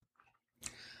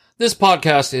This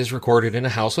podcast is recorded in a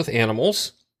house with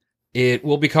animals. It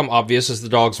will become obvious as the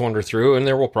dogs wander through, and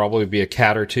there will probably be a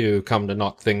cat or two come to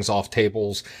knock things off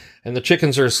tables. And the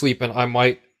chickens are asleep, and I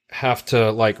might have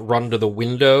to, run to the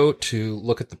window to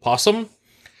look at the possum.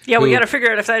 Yeah, we got to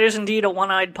figure out if that is indeed a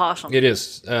one-eyed possum. It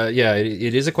is.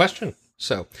 It is a question.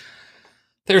 So,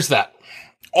 there's that.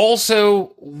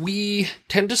 Also, we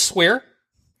tend to swear.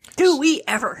 Do we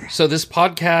ever? So this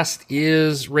podcast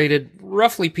is rated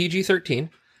roughly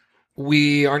PG-13.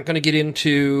 We aren't going to get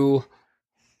into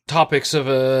topics of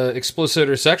a explicit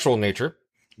or sexual nature,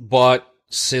 but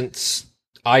since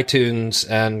iTunes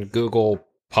and Google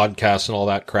Podcasts and all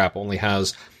that crap only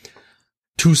has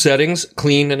two settings,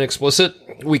 clean and explicit,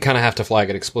 we kind of have to flag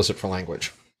it explicit for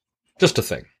language. Just a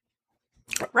thing.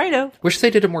 Righto. Wish they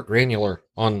did it more granular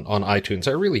on iTunes.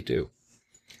 I really do.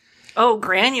 Oh,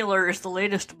 granular is the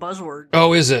latest buzzword.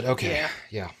 Oh, is it? Okay.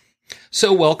 Yeah.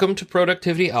 So welcome to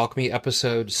Productivity Alchemy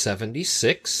episode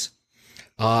 76.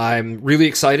 I'm really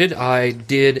excited. I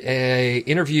did a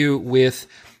interview with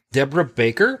Debra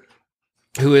Baker,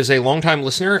 who is a longtime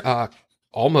listener.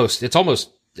 It's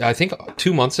almost, I think,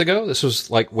 2 months ago. This was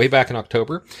way back in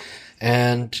October.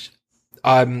 And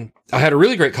I had a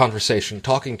really great conversation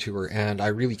talking to her, and I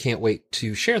really can't wait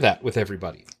to share that with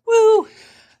everybody. Woo!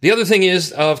 The other thing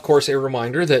is, of course, a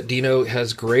reminder that Dino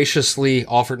has graciously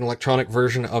offered an electronic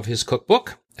version of his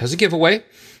cookbook as a giveaway.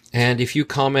 And if you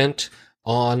comment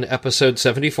on episode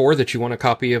 74 that you want a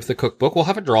copy of the cookbook, we'll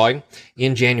have a drawing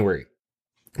in January.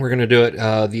 We're going to do it,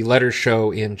 the letters show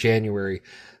in January,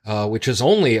 which is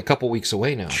only a couple weeks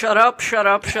away now. Shut up.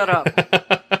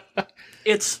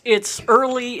 It's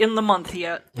early in the month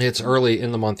yet. It's early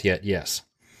in the month yet, yes.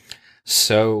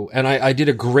 So, and I did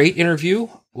a great interview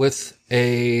with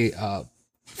a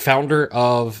founder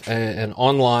of an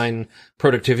online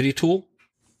productivity tool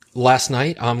last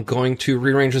night. I'm going to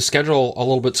rearrange the schedule a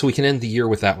little bit so we can end the year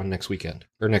with that one next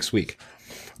week,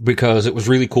 because it was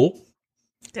really cool.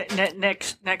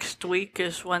 Next week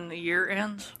is when the year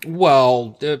ends?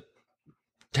 Well,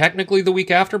 technically the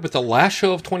week after, but the last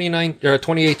show of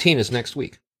 2018 is next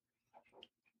week.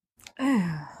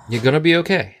 You're going to be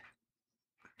okay.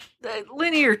 The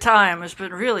linear time has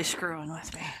been really screwing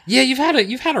with me. Yeah, you've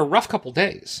had a rough couple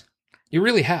days. You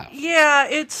really have. Yeah,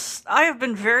 I have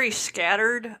been very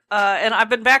scattered, and I've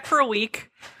been back for a week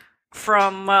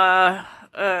from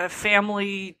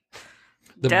family.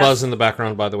 The death. Buzz in the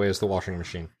background, by the way, is the washing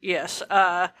machine. Yes.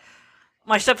 My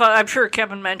stepfather, I'm sure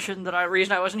Kevin mentioned that the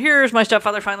reason I wasn't here is my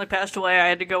stepfather finally passed away. I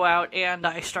had to go out, and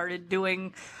I started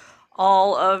doing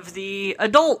all of the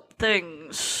adult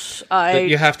things that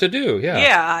you have to do, yeah.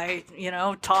 Yeah,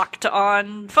 I, talked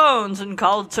on phones and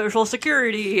called Social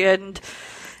Security and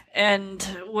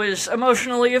was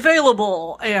emotionally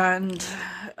available and,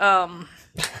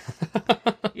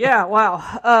 yeah,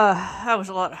 wow. That was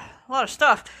a lot of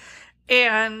stuff.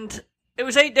 And it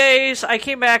was 8 days. I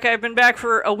came back. I've been back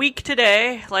for a week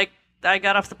today. I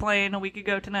got off the plane a week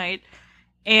ago tonight.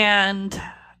 And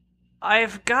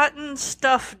I've gotten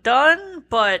stuff done,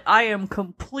 but I am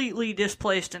completely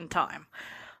displaced in time.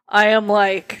 I am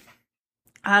I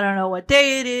don't know what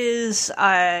day it is.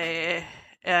 I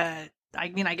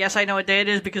guess I know what day it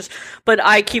is but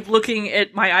I keep looking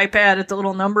at my iPad at the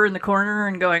little number in the corner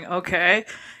and going, okay.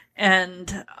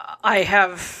 And I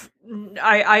have been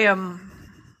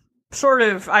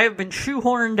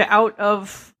shoehorned out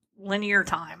of linear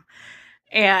time.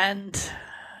 And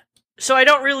so I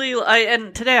don't really,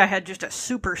 and today I had just a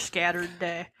super scattered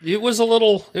day. It was a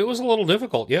little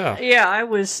difficult, yeah. Yeah, I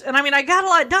got a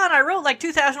lot done. I wrote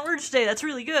 2,000 words today. That's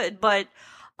really good, but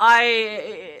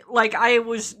I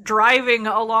was driving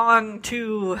along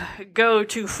to go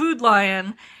to Food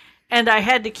Lion, and I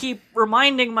had to keep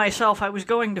reminding myself I was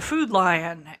going to Food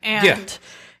Lion, and,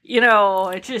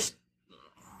 it just,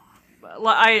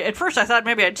 at first I thought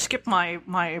maybe I'd skip my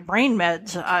brain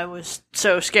meds. I was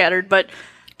so scattered, but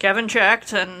Kevin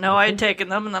checked, and no, I had taken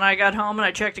them, and then I got home, and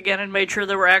I checked again and made sure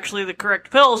there were actually the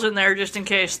correct pills in there, just in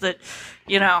case that,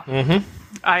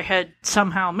 I had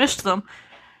somehow missed them,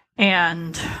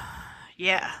 and,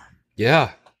 yeah.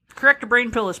 Yeah. Correct brain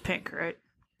pill is pink, right?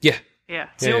 Yeah. Yeah,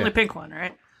 it's the only pink one,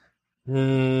 right?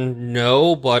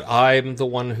 No, but I'm the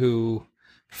one who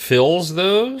fills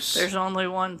those. There's only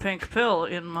one pink pill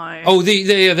in my... Oh,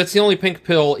 that's the only pink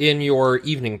pill in your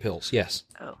evening pills, yes.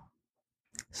 Oh.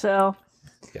 So...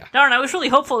 Yeah. Darn, I was really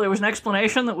hopeful there was an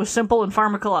explanation that was simple and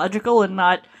pharmacological and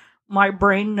not my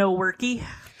brain no worky.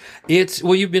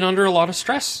 You've been under a lot of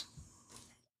stress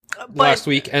last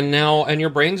week, and your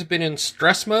brain's been in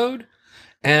stress mode,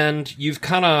 and you've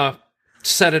kind of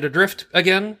set it adrift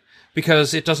again,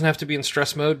 because it doesn't have to be in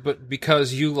stress mode, but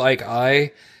because you, like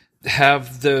I,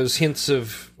 have those hints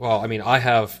of, well, I mean, I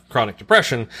have chronic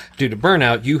depression due to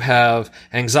burnout. You have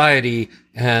anxiety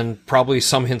and probably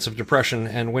some hints of depression.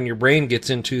 And when your brain gets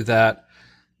into that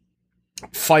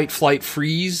fight, flight,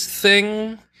 freeze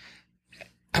thing,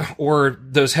 or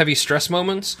those heavy stress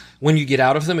moments, when you get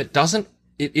out of them,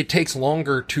 it takes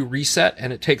longer to reset,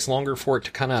 and it takes longer for it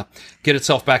to kind of get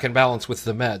itself back in balance with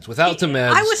the meds. Without the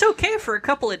meds... I was okay for a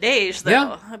couple of days, though.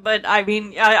 Yeah. But, I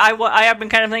mean, I have been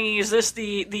kind of thinking, is this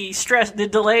the stress, the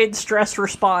delayed stress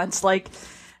response? Like,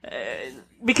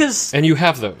 because... And you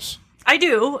have those. I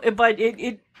do, but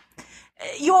you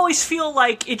always feel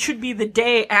like it should be the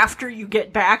day after you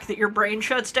get back that your brain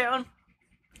shuts down.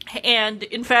 And,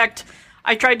 in fact,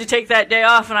 I tried to take that day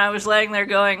off, and I was laying there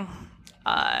going...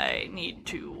 I need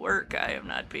to work. I am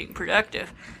not being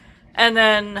productive. And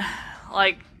then,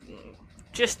 like,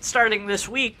 just starting this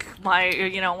week, when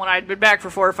I'd been back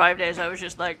for 4 or 5 days, I was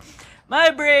just like,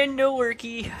 my brain no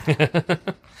worky.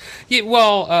 Yeah,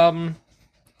 well,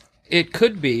 it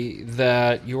could be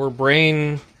that your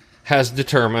brain has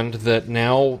determined that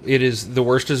now the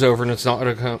worst is over and it's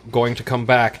not going to come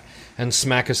back and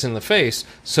smack us in the face,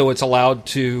 so it's allowed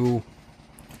to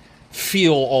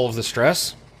feel all of the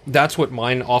stress. That's what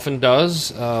mine often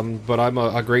does, but I'm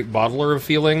a great bottler of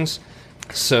feelings,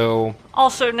 so...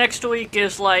 Also, next week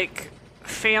is, like,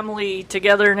 family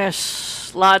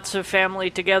togetherness, lots of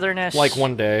family togetherness. Like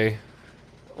one day.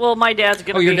 Well, my dad's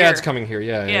going to be here. Oh, your dad's coming here,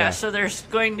 yeah. Yeah, so there's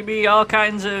going to be all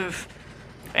kinds of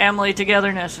family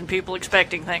togetherness and people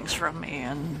expecting things from me,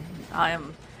 and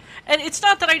And it's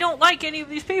not that I don't like any of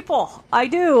these people. I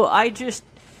do, I just...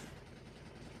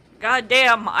 God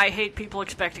damn, I hate people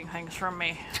expecting things from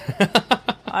me.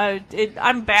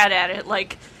 I'm bad at it.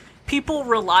 Like, people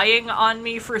relying on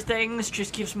me for things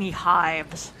just gives me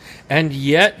hives. And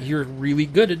yet, you're really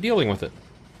good at dealing with it.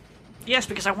 Yes,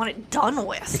 because I want it done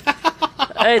with.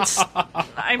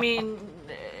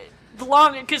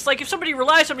 Because, like, if somebody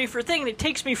relies on me for a thing and it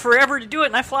takes me forever to do it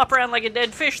and I flop around like a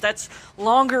dead fish, that's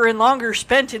longer and longer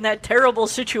spent in that terrible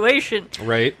situation.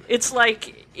 Right. It's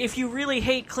like, if you really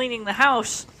hate cleaning the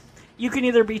house... You can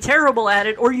either be terrible at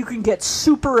it, or you can get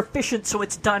super efficient so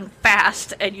it's done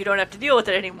fast, and you don't have to deal with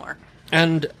it anymore.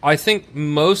 And I think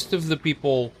most of the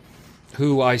people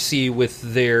who I see with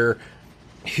their,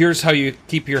 here's how you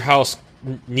keep your house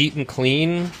neat and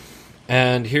clean,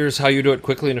 and here's how you do it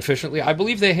quickly and efficiently, I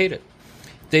believe they hate it.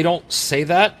 They don't say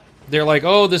that. They're like,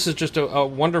 oh, this is just a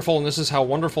wonderful, and this is how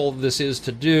wonderful this is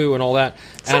to do, and all that.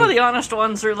 Some of the honest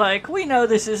ones are like, we know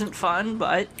this isn't fun,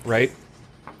 but... Right.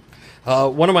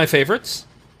 One of my favorites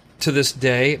to this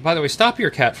day... By the way, stop your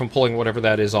cat from pulling whatever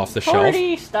that is off the shelf.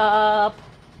 Stop.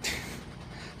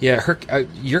 Yeah,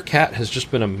 your cat has just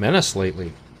been a menace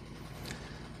lately.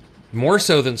 More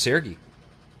so than Sergei.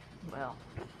 Well.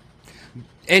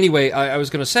 Anyway, I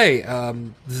was going to say,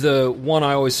 the one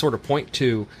I always sort of point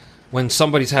to when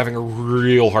somebody's having a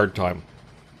real hard time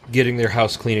getting their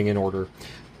house cleaning in order,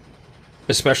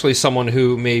 especially someone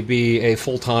who may be a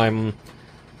full-time...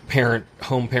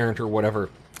 home parent or whatever.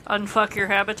 Unfuck your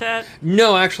habitat?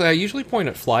 No, actually, I usually point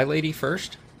at Fly Lady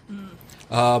first.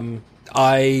 Her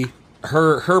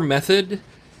method,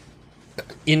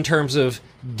 in terms of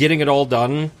getting it all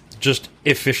done just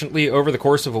efficiently over the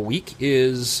course of a week,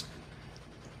 is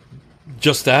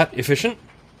just that, efficient.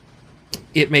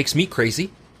 It makes me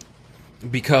crazy,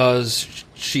 because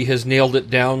she has nailed it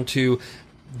down to...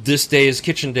 This day is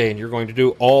kitchen day, and you're going to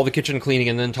do all the kitchen cleaning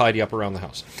and then tidy up around the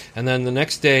house. And then the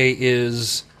next day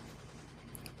is,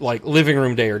 like, living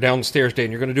room day or downstairs day,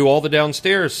 and you're going to do all the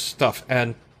downstairs stuff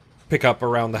and pick up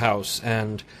around the house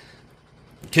and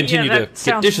continue to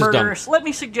get dishes murderous. done. Let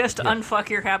me suggest unfuck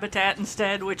your habitat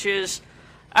instead, which is,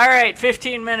 all right,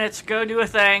 15 minutes, go do a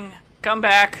thing, come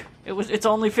back. It's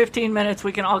only 15 minutes.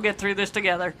 We can all get through this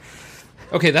together.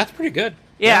 Okay, that's pretty good.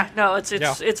 Yeah, no,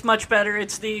 it's much better.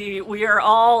 It's we are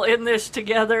all in this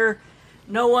together.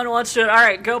 No one wants to. All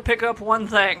right, go pick up one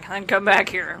thing and come back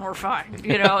here, and we're fine.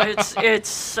 You know,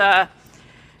 it's. And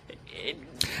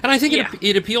I think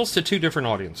it appeals to two different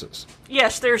audiences.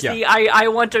 Yes, there's the I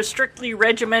want a strictly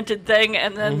regimented thing,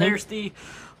 and then there's the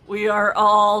we are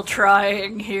all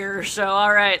trying here. So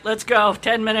all right, let's go.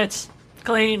 10 minutes,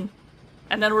 clean,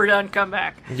 and then we're done. Come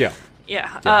back. Yeah.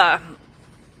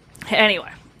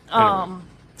 Anyway.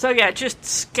 So yeah, just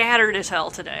scattered as hell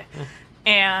today.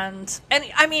 And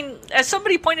I mean, as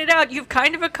somebody pointed out, you've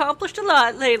kind of accomplished a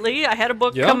lot lately. I had a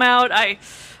book come out,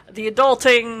 the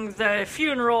adulting, the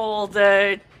funeral,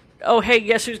 oh hey,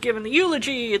 guess who's giving the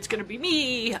eulogy? It's gonna be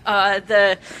me.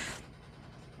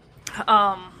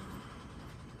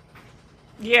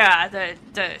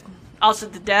 Also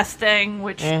the death thing,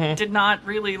 which did not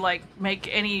really, like, make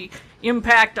any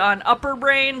impact on upper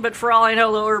brain, but for all I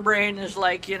know, lower brain is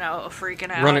like,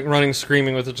 freaking out. Running,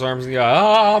 screaming with its arms in the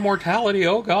air. Mortality,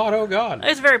 oh God, oh God.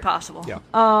 It's very possible. Yeah.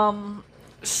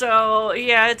 So,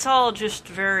 yeah, it's all just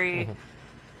very...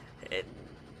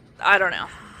 I don't know.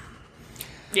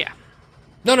 Yeah.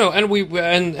 No,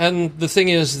 and the thing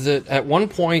is that at one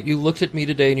point you looked at me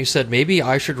today and you said, maybe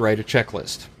I should write a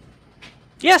checklist.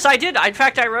 Yes, I did. In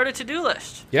fact, I wrote a to-do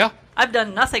list. Yeah. I've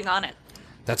done nothing on it.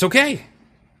 That's okay.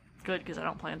 Good, because I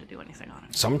don't plan to do anything on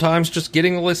it. Sometimes just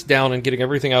getting the list down and getting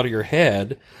everything out of your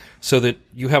head so that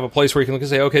you have a place where you can look and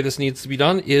say, okay, this needs to be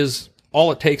done, is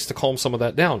all it takes to calm some of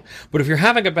that down. But if you're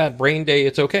having a bad brain day,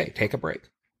 it's okay. Take a break.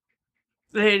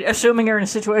 Assuming you're in a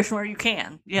situation where you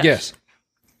can. Yes.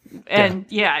 And,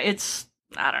 it's...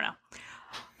 I don't know.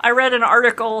 I read an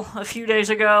article a few days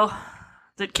ago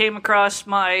that came across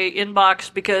my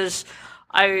inbox because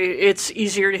it's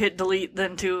easier to hit delete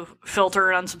than to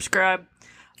filter and unsubscribe.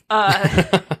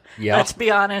 Yeah. Let's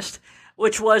be honest.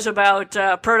 Which was about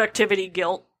productivity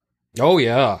guilt. Oh,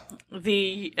 yeah.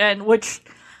 Which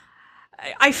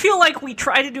I feel like we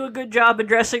try to do a good job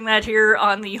addressing that here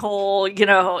on the whole,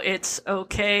 it's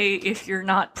okay if you're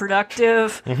not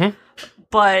productive,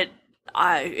 but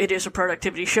it is a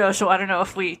productivity show, so I don't know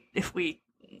if we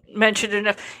mentioned it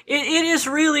enough. It is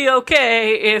really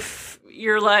okay if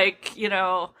you're like,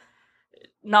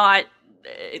 not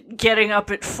getting up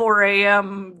at 4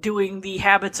 a.m. doing the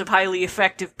habits of highly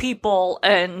effective people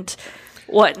and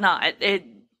whatnot.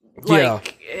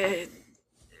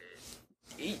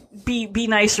 Be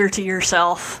nicer to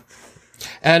yourself.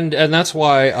 And that's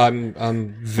why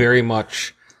I'm very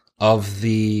much of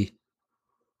the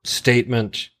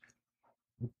statement,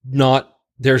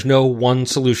 there's no one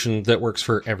solution that works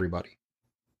for everybody.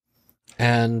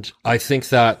 And I think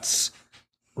that's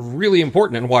really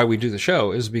important, and why we do the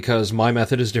show is because my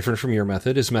method is different from your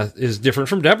method, is different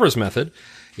from Debra's method,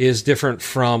 is different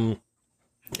from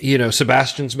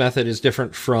Sebastian's method, is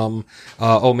different from,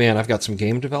 I've got some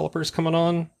game developers coming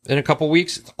on in a couple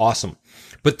weeks. It's awesome.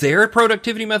 But their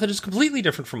productivity method is completely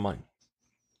different from mine.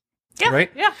 Yeah.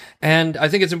 Right? Yeah. And I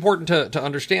think it's important to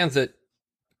understand that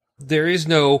there is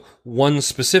no one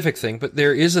specific thing, but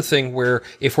there is a thing where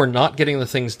if we're not getting the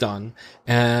things done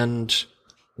and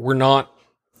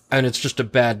it's just a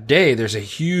bad day, there's a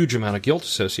huge amount of guilt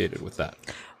associated with that.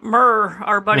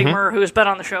 Our buddy Murr, who has been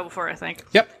on the show before, I think,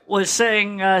 was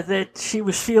saying that she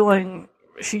was feeling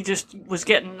she just was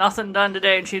getting nothing done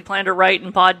today, and she had planned to write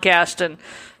and podcast and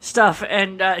stuff.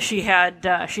 And she has,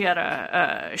 I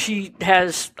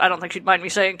don't think she'd mind me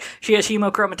saying, she has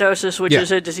hemochromatosis, which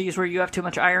is a disease where you have too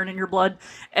much iron in your blood.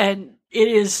 And it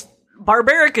is,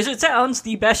 barbaric as it sounds,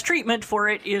 the best treatment for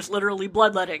it is literally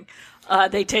bloodletting.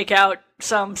 They take out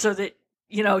some so that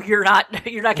you're not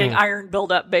getting iron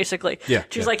buildup, basically. Yeah.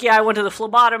 She's like, I went to the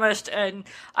phlebotomist, and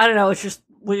I don't know,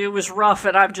 it was rough,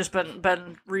 and I've just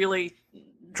been really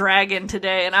dragging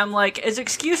today. And I'm like, as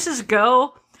excuses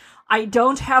go, I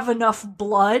don't have enough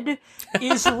blood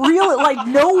is real. Like,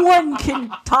 no one can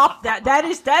top that. That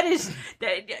is.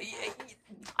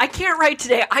 I can't write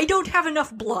today. I don't have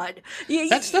enough blood.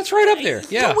 That's right up there.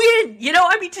 Yeah. You win. You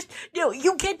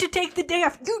get to take the day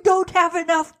off. You don't have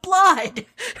enough blood.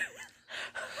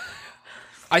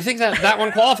 I think that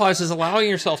one qualifies as allowing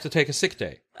yourself to take a sick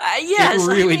day. Yes. It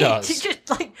really does. Just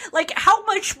like, how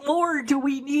much more do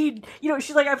we need?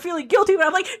 She's like, I'm feeling guilty, but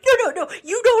I'm like, no.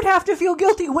 You don't have to feel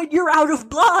guilty when you're out of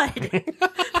blood.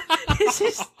 This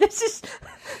is. It's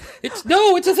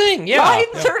a thing. Yeah.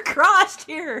 Lines are crossed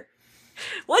here.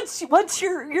 Once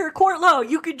you're court low,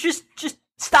 you can just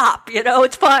stop.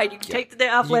 It's fine. You can take the day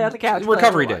off, lay on the couch.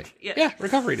 Recovery day. Yeah,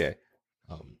 recovery day.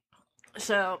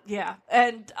 So, yeah.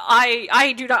 And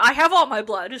I do not, I have all my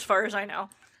blood as far as I know.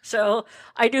 So,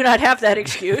 I do not have that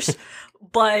excuse.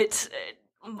 But,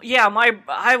 yeah,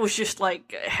 I was just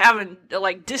having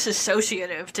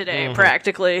disassociative today,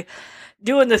 practically.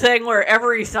 Doing the thing where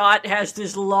every thought has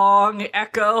this long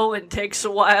echo and takes a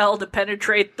while to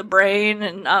penetrate the brain.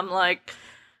 And I'm like,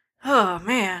 oh,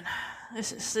 man.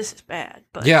 This is bad.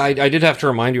 But yeah, I did have to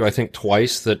remind you, I think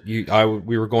twice, that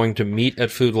we were going to meet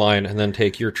at Food Lion and then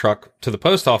take your truck to the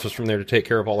post office from there to take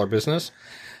care of all our business.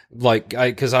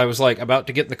 Because I was about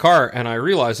to get in the car, and I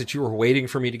realized that you were waiting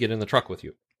for me to get in the truck with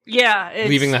you. Yeah,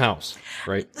 leaving the house,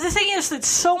 right? The thing is that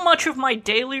so much of my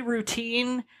daily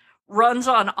routine runs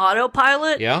on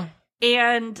autopilot. Yeah,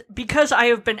 and because I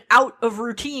have been out of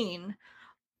routine,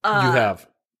 you have.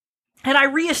 And I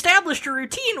reestablished a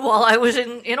routine while I was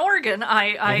in Oregon.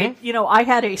 I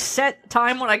had a set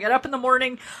time when I got up in the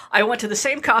morning. I went to the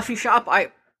same coffee shop.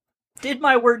 I did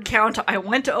my word count. I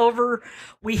went over.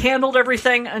 We handled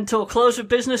everything until close of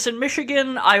business in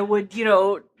Michigan. I would,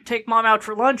 take mom out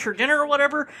for lunch or dinner or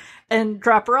whatever, and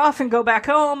drop her off and go back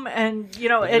home, and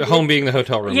home being the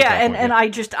hotel room. Yeah, and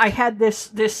I had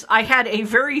a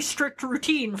very strict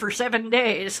routine for 7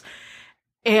 days,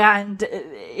 and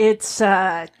it's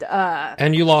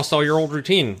and you lost all your old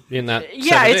routine in that.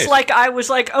 Yeah, 7 it's days. like I was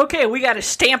like, okay, we got to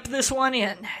stamp this one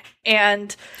in.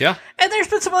 And there's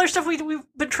been some other stuff we've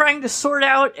been trying to sort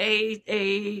out,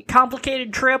 a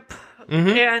complicated trip,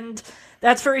 and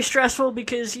that's very stressful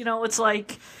because it's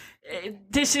like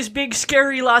this is big,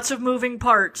 scary, lots of moving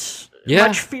parts,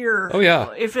 much fear. Oh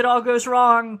yeah, if it all goes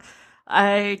wrong,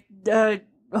 horror,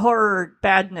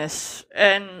 badness,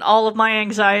 and all of my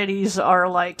anxieties are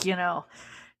like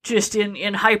just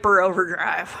in hyper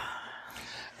overdrive.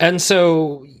 And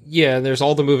so there's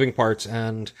all the moving parts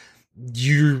and.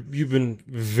 You've been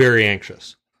very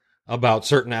anxious about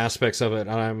certain aspects of it,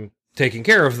 and I'm taking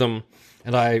care of them,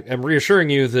 and I am reassuring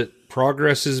you that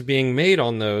progress is being made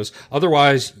on those.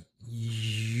 Otherwise,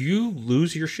 you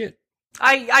lose your shit.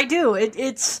 I do.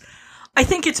 I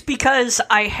think it's because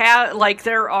I have,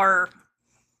 there are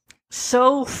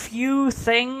so few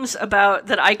things about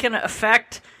that I can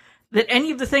affect that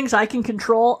any of the things I can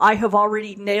control, I have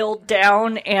already nailed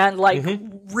down and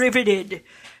riveted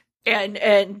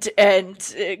and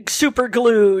super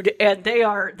glued, and they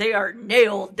are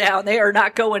nailed down. They are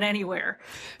not going anywhere.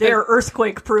 They are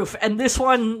earthquake proof. And this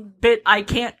one bit I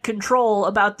can't control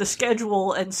about the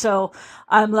schedule, and so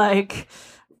I'm like,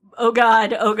 oh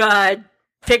god,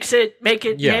 fix it, make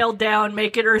it nailed down,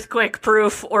 make it earthquake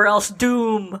proof, or else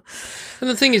doom. And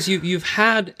the thing is, you've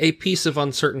had a piece of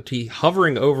uncertainty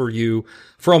hovering over you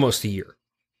for almost a year.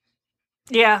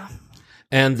 Yeah.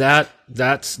 And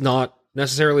that's not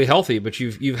necessarily healthy, but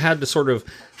you've had to sort of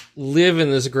live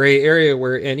in this gray area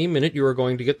where any minute you are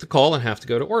going to get the call and have to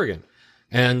go to Oregon.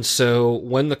 And so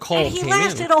when the call came in... he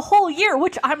lasted a whole year,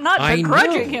 which I'm not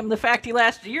begrudging him the fact he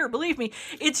lasted a year, believe me.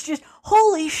 It's just,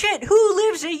 holy shit, who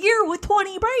lives a year with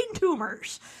 20 brain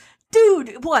tumors?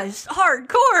 Dude was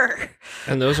hardcore.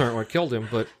 And those aren't what killed him,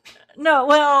 but... No,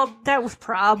 well, that was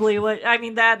probably what... I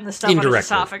mean, that and the stuff on his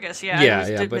esophagus, but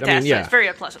it's very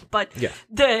unpleasant. But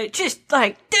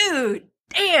dude,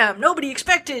 damn, nobody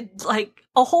expected,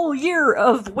 a whole year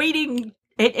of waiting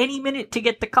at any minute to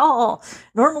get the call.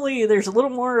 Normally, there's a little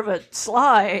more of a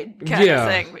slide kind of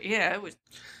thing. But it was...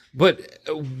 But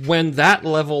when that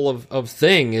level of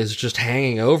thing is just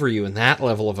hanging over you and that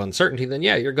level of uncertainty, then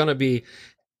you're going to be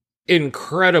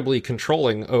incredibly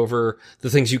controlling over the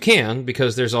things you can,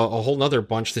 because there's a whole nother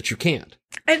bunch that you can't.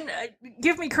 And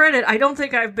give me credit, I don't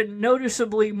think I've been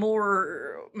noticeably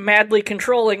more madly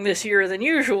controlling this year than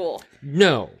usual.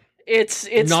 No. It's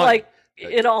not, like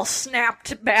it all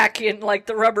snapped back in, like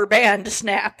the rubber band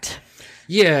snapped.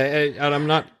 Yeah,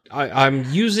 and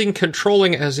I'm using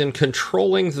controlling as in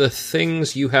controlling the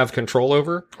things you have control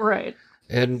over. Right.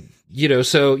 And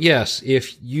so yes,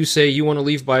 if you say you want to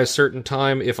leave by a certain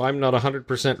time, if I'm not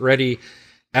 100% ready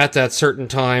at that certain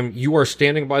time, you are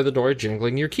standing by the door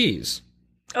jingling your keys.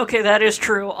 Okay, that is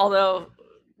true, although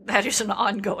that is an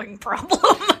ongoing problem.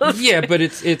 Yeah, but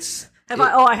it's...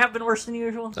 I have been worse than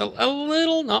usual? A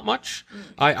little, not much.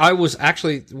 I was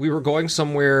actually, we were going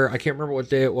somewhere, I can't remember what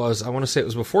day it was, I want to say it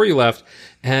was before you left,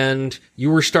 and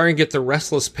you were starting to get the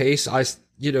restless pace.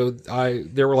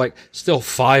 There were still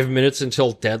 5 minutes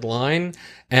until deadline,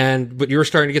 but you were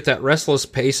starting to get that restless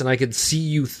pace, and I could see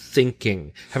you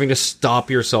thinking, having to stop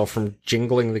yourself from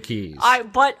jingling the keys.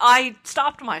 But I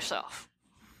stopped myself.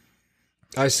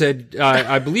 I said,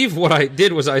 I believe what I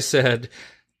did was I said,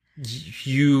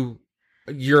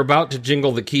 you're about to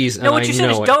jingle the keys, and what you said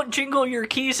is, don't jingle your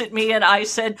keys at me, and I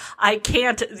said, I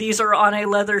can't, these are on a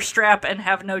leather strap and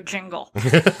have no jingle.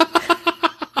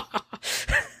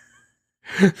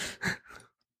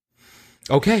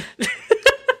 Okay.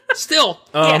 Still,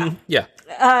 it's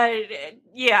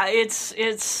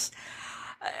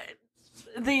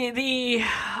the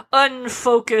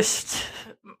unfocused,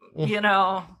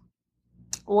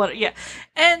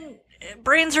 and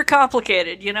brains are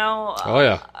complicated, Oh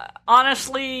yeah.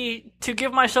 Honestly, to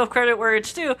give myself credit where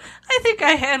it's due, I think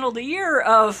I handled a year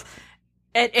of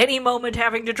at any moment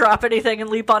having to drop anything and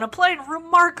leap on a plane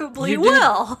remarkably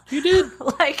well. You did.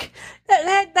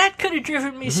 That could have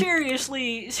driven me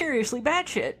seriously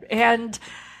batshit. And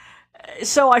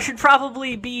so I should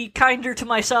probably be kinder to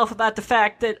myself about the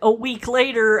fact that a week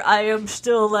later I am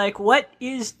still like, what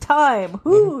is time?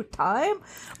 Time?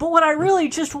 But what I really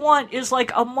just want is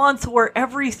a month where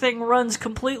everything runs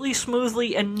completely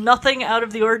smoothly and nothing out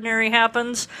of the ordinary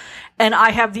happens, and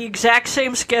I have the exact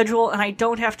same schedule and I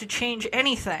don't have to change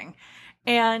anything.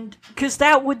 And because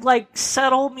that would like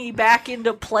settle me back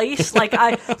into place, like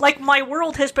my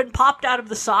world has been popped out of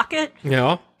the socket,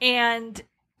 Yeah. and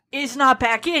is not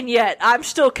back in yet. I'm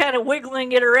still kind of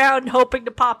wiggling it around, hoping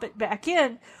to pop it back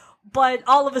in. But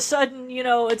all of a sudden,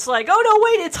 it's like, oh no,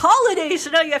 wait, it's holidays,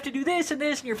 so now you have to do this and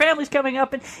this, and your family's coming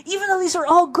up. And even though these are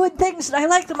all good things and I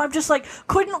like them, I'm just like,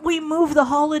 couldn't we move the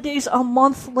holidays a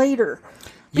month later?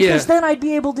 Because then I'd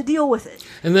be able to deal with it.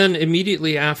 And then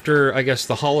immediately after, I guess,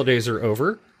 the holidays are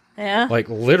over, Yeah. like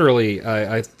literally,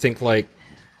 I think like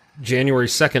January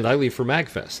 2nd, I leave for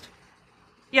MagFest.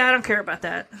 Yeah, I don't care about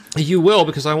that. You will,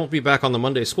 because I won't be back on the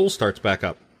Monday school starts back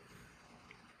up.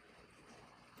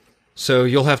 So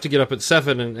you'll have to get up at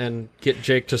 7 and get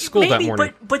Jake to school that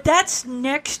morning. But that's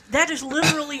next. That is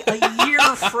literally a year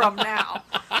from now.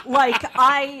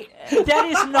 That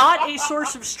is not a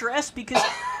source of stress because,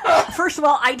 first of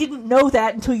all, I didn't know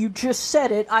that until you just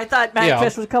said it. I thought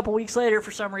MagFest was a couple weeks later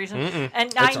for some reason.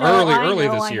 And it's early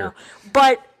this year.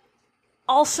 But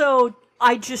also,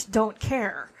 I just don't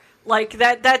care. Like,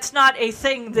 that's not a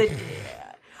thing that...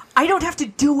 I don't have to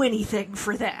do anything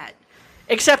for that.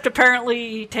 Except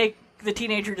apparently take the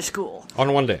teenager to school.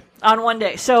 On one day.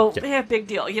 So, big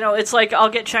deal. It's like I'll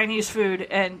get Chinese food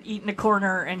and eat in a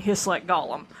corner and hiss like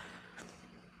Gollum.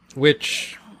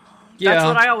 Which, That's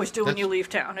what I always do when you leave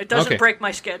town. It doesn't break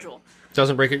my schedule.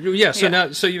 Doesn't break it. Yeah,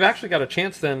 so you've actually got a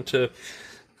chance then to,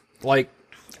 like...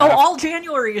 all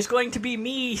January is going to be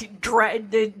me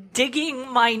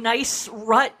digging my nice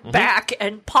rut back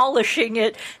and polishing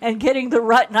it and getting the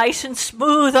rut nice and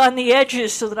smooth on the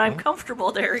edges so that I'm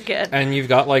comfortable there again. And you've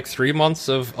got like 3 months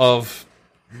of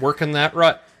working that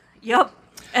rut. Yep.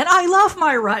 And I love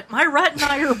my rut. My rut and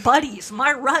I are buddies.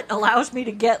 My rut allows me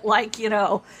to get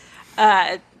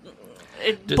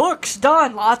books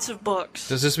done. Lots of books.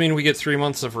 Does this mean we get 3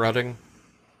 months of rutting?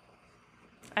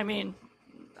 I mean...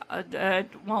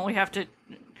 won't we have to...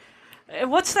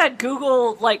 What's that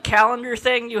Google, calendar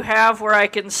thing you have where I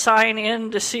can sign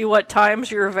in to see what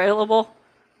times you're available?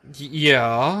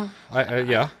 Yeah.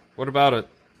 Yeah. What about it?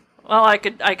 Well, I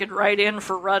could write in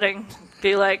for rutting.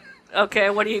 Be like, okay,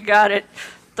 what do you got at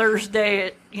Thursday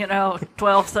at,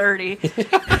 12:30?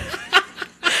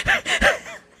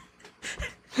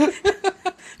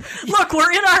 Look,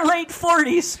 we're in our late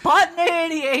 40s.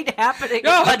 Spontaneity ain't happening.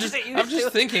 No, I'm just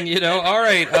thinking, all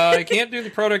right, I can't do the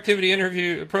productivity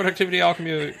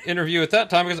alchemy interview at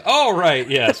that time because, right,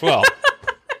 yes, well.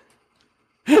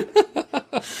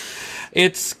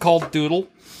 It's called Doodle.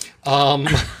 Well,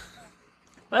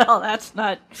 that's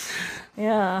not...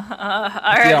 Yeah.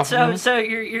 All right, so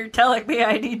you're telling me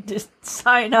I need to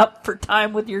sign up for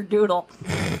time with your Doodle.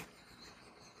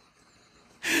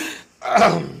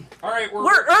 All right,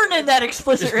 we're earning that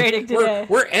explicit rating today.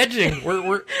 We're edging.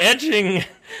 We're edging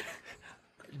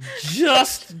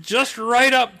just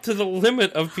right up to the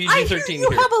limit of PG-13. I hear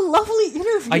you have a lovely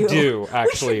interview. I do,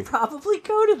 actually. We should probably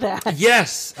go to that.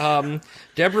 Yes.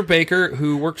 Debra Baker,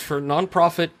 who worked for a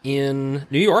nonprofit in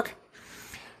New York,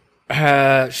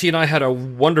 she and I had a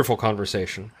wonderful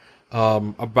conversation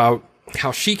about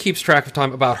how she keeps track of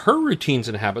time, about her routines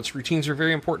and habits. Routines are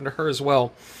very important to her as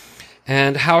well.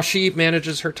 And how she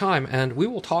manages her time. And we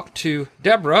will talk to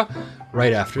Debra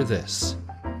right after this.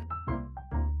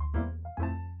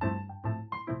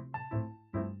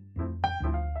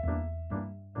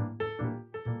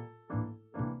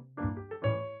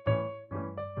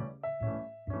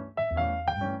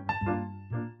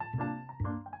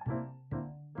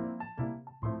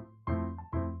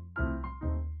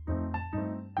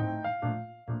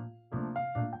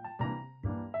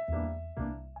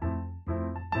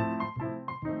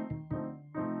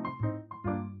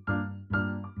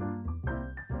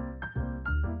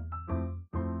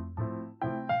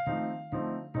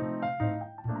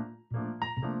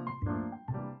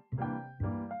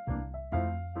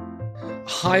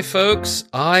 Hi, folks.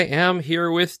 I am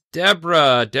here with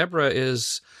Debra. Debra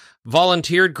is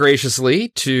volunteered graciously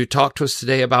to talk to us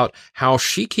today about how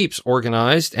she keeps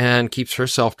organized and keeps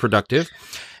herself productive.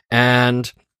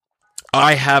 And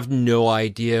I have no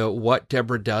idea what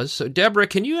Debra does. So, Debra,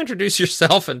 can you introduce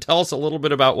yourself and tell us a little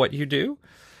bit about what you do?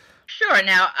 Sure.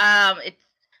 Now,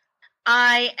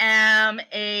 I am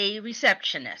a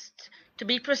receptionist. To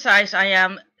be precise, I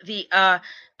am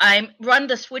I run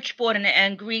the switchboard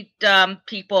and greet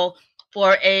people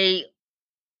for a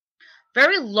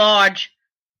very large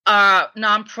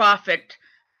nonprofit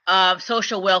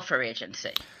social welfare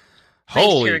agency.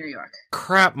 Holy here in New York.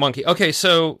 Crap, monkey. Okay,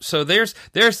 so there's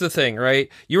the thing, right?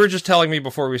 You were just telling me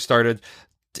before we started,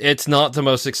 it's not the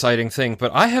most exciting thing,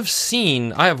 but I have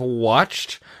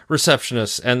watched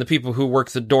receptionists and the people who work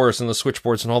the doors and the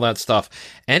switchboards and all that stuff,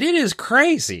 and it is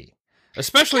crazy.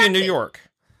 especially in New York.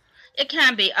 It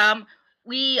can be.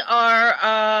 We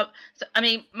are.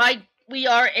 We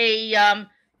are a.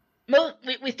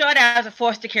 We start out as a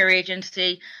foster care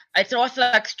agency. It's an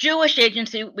Orthodox Jewish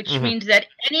agency, which means that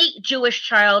any Jewish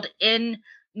child in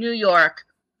New York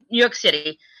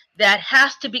City, that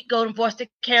has to go to foster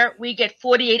care, we get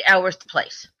 48 hours to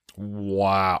place.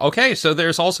 Wow. Okay, so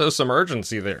there's also some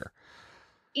urgency there.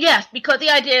 Yes, because the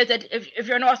idea is that if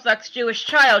you're an Orthodox Jewish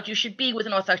child, you should be with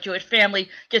an Orthodox Jewish family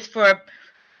just for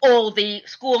all the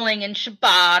schooling and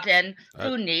Shabbat and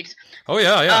food needs. Oh,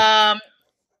 yeah.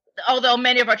 Although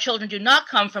many of our children do not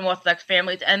come from Orthodox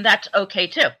families, and that's okay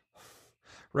too.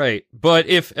 Right, but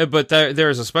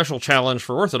there's a special challenge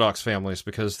for Orthodox families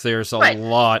because there's a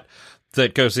lot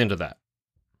that goes into that.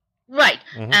 Right,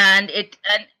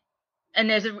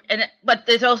 but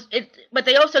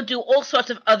they also do all sorts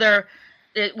of other.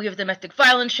 We have domestic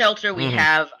violence shelter. We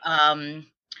have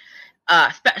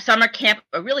summer camp,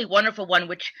 a really wonderful one,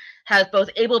 which has both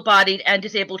able-bodied and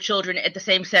disabled children at the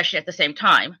same session at the same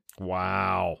time.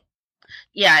 Wow.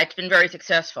 Yeah, it's been very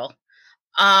successful.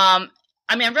 I'm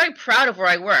very proud of where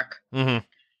I work.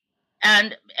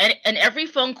 And every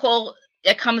phone call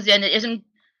that comes in that isn't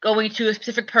going to a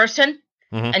specific person,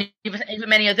 and even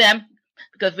many of them,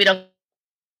 because we don't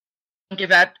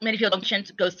give out, many people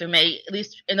don't go through me, at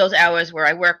least in those hours where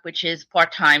I work, which is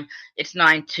part-time. It's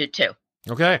 9 to 2.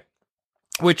 Okay.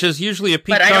 Which is usually a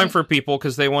peak time for people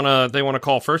because they want to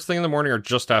call first thing in the morning or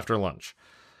just after lunch.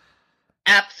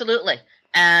 Absolutely.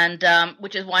 And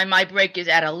which is why my break is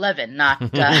at 11, not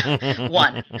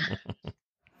 1.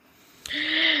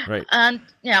 Right. And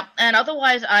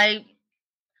otherwise I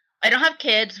don't have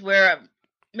kids. We're a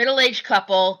middle-aged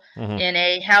couple in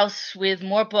a house with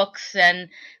more books than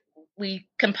we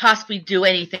can possibly do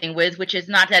anything with, which is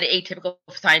not that atypical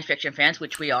for science fiction fans,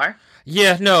 which we are.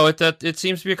 Yeah, no, it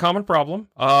seems to be a common problem.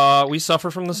 We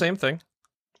suffer from the same thing.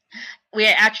 We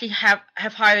actually have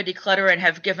hired a declutterer and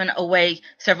have given away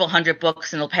several hundred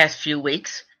books in the past few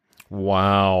weeks.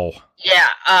 Wow. Yeah.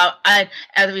 As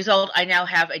a result, I now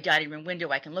have a dining room window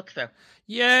I can look through.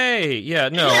 Yay! Yeah.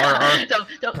 No.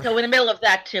 So in the middle of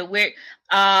that too, we're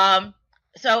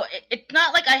so it's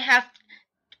not like I have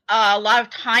a lot of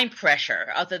time pressure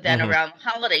other than around the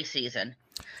holiday season,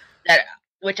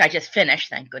 which I just finished,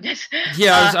 thank goodness.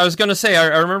 Yeah, I was going to say,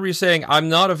 I remember you saying, I'm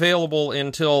not available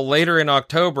until later in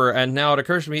October, and now it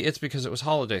occurs to me it's because it was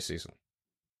holiday season.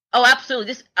 Oh,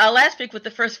 absolutely. This last week was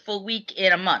the first full week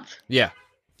in a month. Yeah.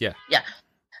 Sorry,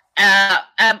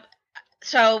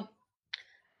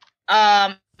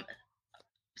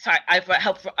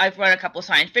 I've run a couple of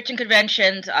science fiction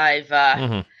conventions.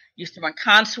 I've used to run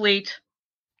Consuite.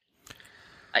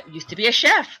 I used to be a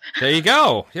chef. There you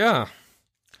go. Yeah.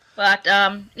 But,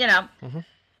 and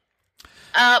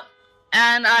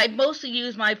I mostly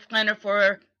use my planner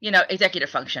for, executive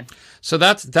function. So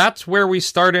that's where we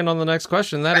start in on the next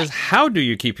question. That is, how do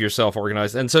you keep yourself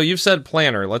organized? And so you've said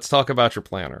planner. Let's talk about your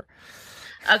planner.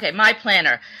 Okay, my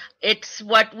planner. It's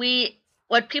what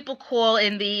people call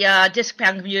in the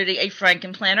Discbound community a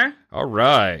Franken planner. All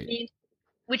right.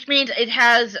 Which means it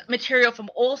has material from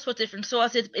all sorts of different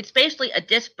sources. It's basically a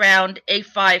disc-bound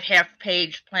A5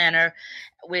 half-page planner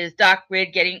with dot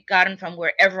grid gotten from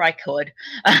wherever I could.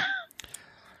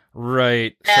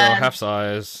 Right. So half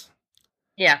size.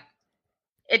 Yeah.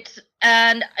 It's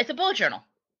a bullet journal.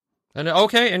 And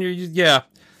okay, and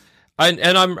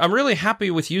I'm really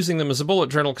happy with using them as a bullet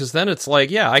journal because then it's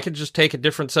like, I could just take a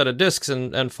different set of discs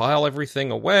and file everything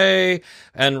away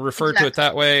and refer to it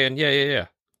that way. And yeah.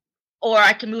 Or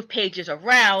I can move pages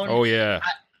around. Oh, yeah.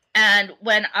 And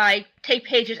when I take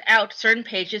pages out, certain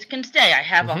pages can stay. I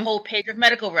have a whole page of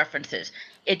medical references.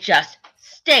 It just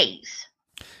stays.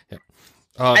 Yeah.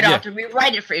 I don't have to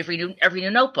rewrite it for every new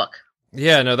notebook.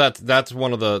 Yeah, no, that's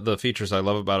one of the features I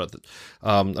love about it,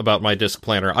 about my disc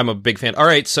planner. I'm a big fan. All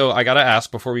right, so I got to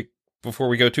ask before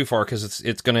we go too far because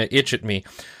it's going to itch at me.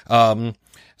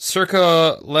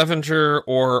 Circa, Levenger,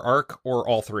 or Arc, or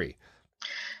all three?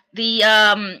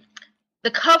 The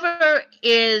cover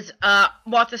is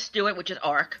Martha Stewart, which is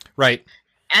Arc. Right.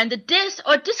 And the disc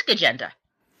or Disc Agenda.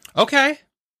 Okay.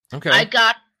 I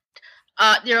got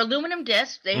they're aluminum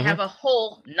discs. They have a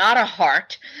hole, not a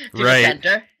heart, to the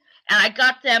center. And I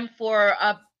got them for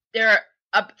they're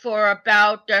up for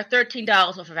about $13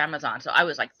 off of Amazon. So I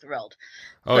was like thrilled.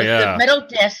 Oh, yeah. The metal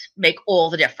discs make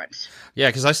all the difference. Yeah,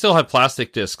 because I still have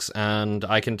plastic discs, and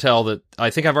I can tell that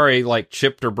I think I've already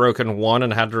chipped or broken one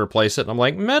and had to replace it. And I'm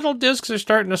like, metal discs are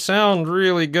starting to sound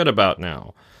really good about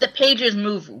now. The pages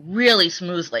move really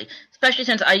smoothly, especially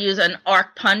since I use an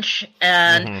arc punch,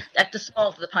 and that's the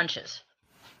small for the punches.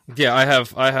 Yeah, I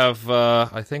have.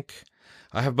 I think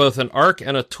I have both an arc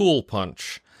and a tool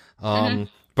punch.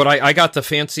 But I got the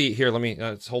fancy, here, let me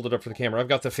hold it up for the camera. I've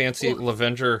got the fancy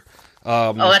Lavenger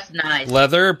that's nice.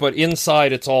 leather, but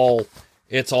inside it's all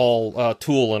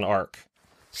tool and arc.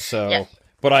 So, Yes.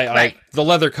 but Right. the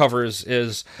leather cover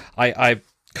is I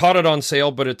caught it on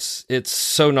sale, but it's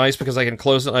so nice because I can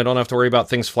close it and I don't have to worry about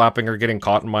things flapping or getting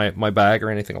caught in my bag or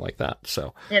anything like that.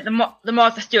 So Yeah, the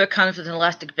Martha Stewart comes with an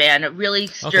elastic band, a really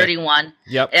sturdy one.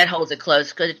 Yep. It holds it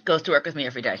closed because it goes to work with me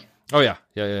every day. Oh yeah.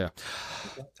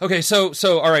 Okay, so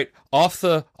all right, off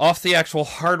the actual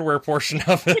hardware portion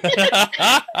of it.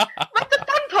 What's the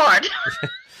fun part?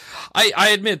 I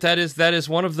admit that is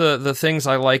one of the things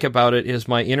I like about it is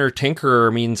my inner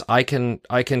tinkerer means I can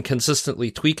consistently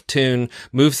tweak tune,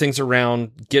 move things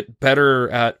around, get better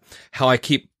at how I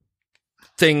keep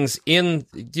things in,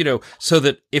 so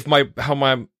that if my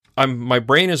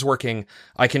brain is working,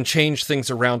 I can change things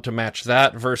around to match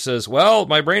that versus, well,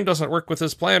 my brain doesn't work with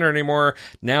this planner anymore.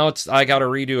 Now I got to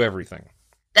redo everything.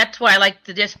 That's why I like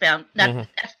the discbound. That's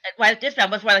why the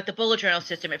discbound. That's why I like the bullet journal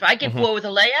system. If I get bored with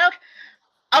a layout,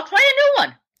 I'll try a new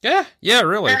one. Yeah,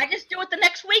 really. And I just do it the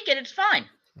next week, and it's fine.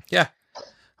 Yeah.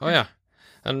 Oh, yeah.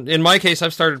 And in my case,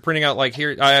 I've started printing out, like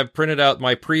here, I have printed out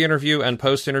my pre-interview and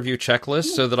post-interview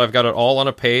checklist so that I've got it all on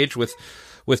a page with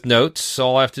notes. So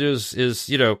all I have to do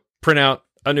is print out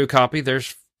a new copy.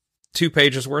 There's 2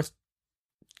 pages worth.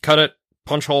 Cut it,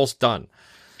 punch holes, done.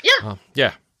 Yeah.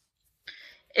 Yeah.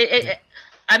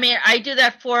 I mean, I do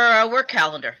that for a work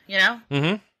calendar,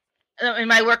 Mm-hmm. And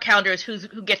my work calendar is who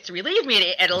gets to relieve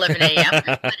me at 11 a.m.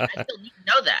 But I still need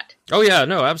to know that. Oh, yeah,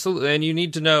 no, absolutely. And you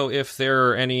need to know if there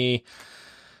are any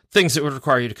things that would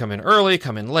require you to come in early,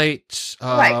 come in late.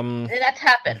 Right. And that's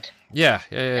happened. Yeah.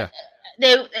 They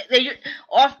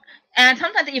off, and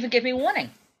sometimes they even give me warning.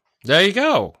 There you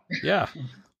go. Yeah.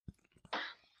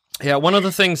 Yeah, one of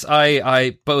the things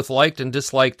I both liked and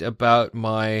disliked about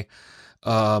my,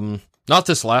 not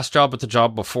this last job, but the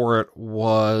job before it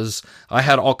was I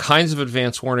had all kinds of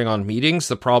advance warning on meetings.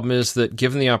 The problem is that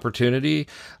given the opportunity,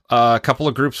 a couple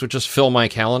of groups would just fill my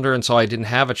calendar, and so I didn't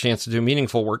have a chance to do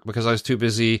meaningful work because I was too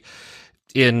busy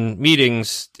in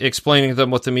meetings explaining to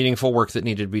them what the meaningful work that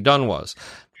needed to be done was.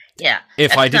 Yeah.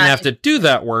 If I didn't have to do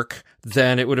that work,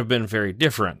 then it would have been very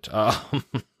different.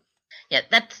 Yeah,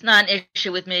 that's not an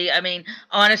issue with me. I mean,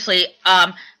 honestly,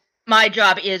 my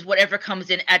job is whatever comes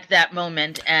in at that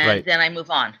moment, and then I move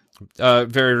on.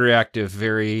 Very reactive,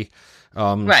 very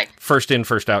first in,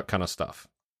 first out kind of stuff.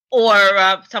 Or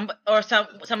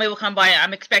somebody will come by.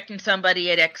 I'm expecting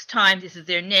somebody at X time. This is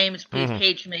their names. Please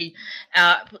page me.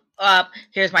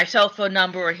 Here's my cell phone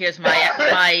number, or here's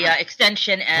my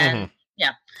extension, and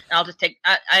I'll just take.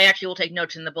 I actually will take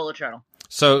notes in the bullet journal.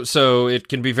 So it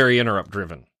can be very interrupt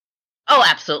driven. Oh,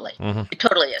 absolutely. It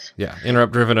totally is. Yeah,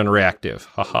 interrupt driven and reactive.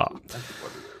 Haha.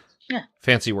 Yeah.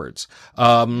 Fancy words.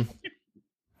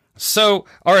 So,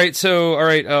 all right.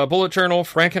 Bullet journal,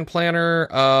 Franken planner.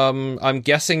 I'm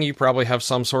guessing you probably have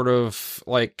some sort of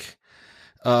like.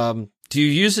 Do you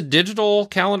use a digital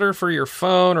calendar for your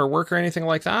phone or work or anything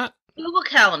like that? Google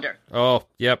Calendar. Oh,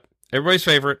 yep. Everybody's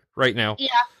favorite right now. Yeah,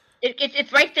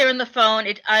 it's right there in the phone.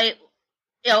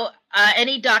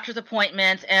 Any doctor's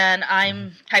appointments, and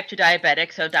I'm type 2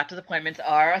 diabetic, so doctor's appointments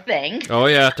are a thing. Oh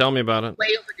yeah, tell me about it. Way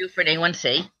overdue for an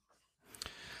A1C.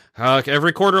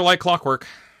 Every quarter like clockwork.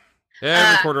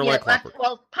 Every quarter like clockwork.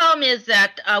 Well, problem is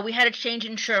that we had to change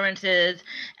insurances,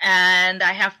 and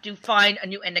I have to find a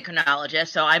new endocrinologist.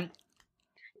 So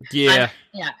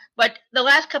but the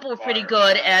last couple were pretty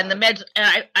good, and the meds,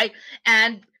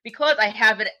 and because I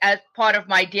have it as part of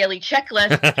my daily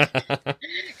checklist,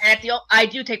 and I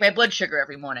do take my blood sugar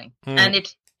every morning, and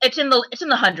it's in the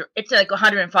 100. It's like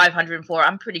 105, 104.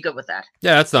 I'm pretty good with that.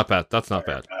 Yeah, that's not bad.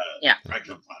 Yeah.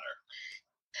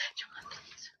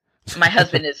 My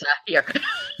husband is here.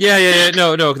 Yeah.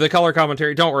 No. The color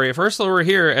commentary. Don't worry. First, we're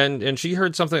here, and she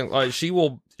heard something. She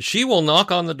will knock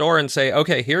on the door and say,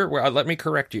 "Okay, here. Let me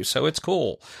correct you." So it's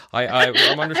cool.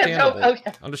 I'm understandable.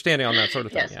 Understanding on that sort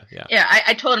of thing. Yes. Yeah.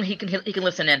 I told him he can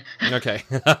listen in. Okay.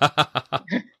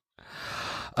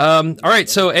 All right.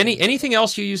 So anything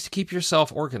else you use to keep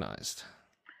yourself organized?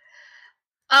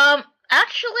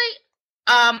 Actually,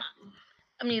 I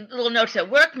mean, little notes at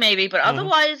work maybe, but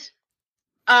otherwise.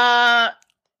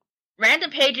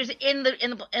 Random pages in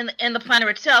the planner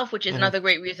itself, which is another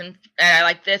great reason I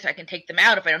like this. I can take them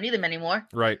out if I don't need them anymore.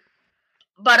 Right.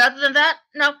 But other than that,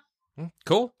 no.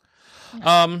 Cool.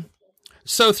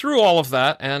 So through all of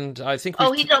that, and I think my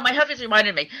husband's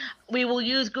reminded me. We will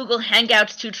use Google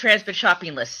Hangouts to transmit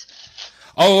shopping lists.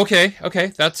 Oh, okay.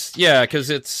 That's because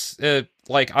it's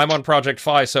like I'm on Project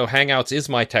Fi, so Hangouts is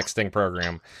my texting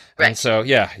program. Right. And so,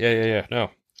 yeah. No.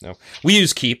 We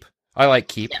use Keep. I like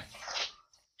Keep.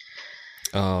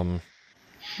 Yeah.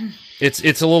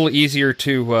 It's a little easier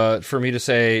for me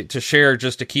to share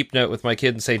just a Keep note with my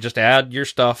kid and say, just add your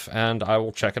stuff and I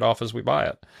will check it off as we buy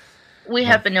it. We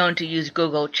have been known to use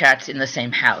Google Chats in the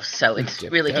same house, so it's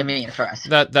really convenient for us.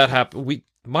 That happened.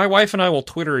 My wife and I will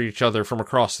Twitter each other from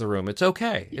across the room. It's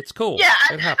okay. It's cool. Yeah,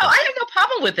 it happens. I have no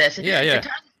problem with this. Yeah. It's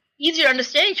easier to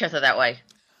understand each other that way.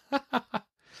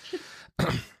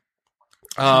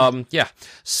 Yeah.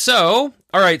 So,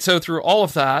 all right. So through all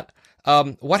of that,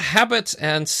 what habits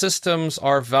and systems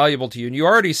are valuable to you? And you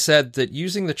already said that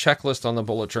using the checklist on the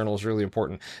bullet journal is really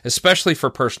important, especially for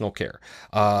personal care.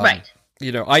 Right.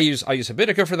 I use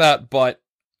Habitica for that, but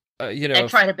I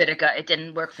tried Habitica. It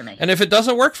didn't work for me. And if it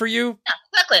doesn't work for you,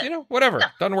 exactly. Whatever. No.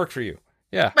 Doesn't work for you.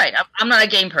 Yeah. Right. I'm not a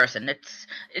game person.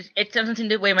 It doesn't seem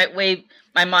to way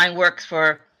my mind works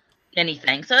for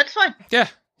anything, so it's fine. Yeah,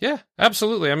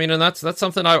 absolutely. I mean, and that's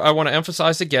something I want to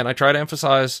emphasize again. I try to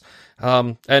emphasize,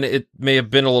 and it may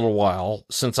have been a little while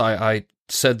since I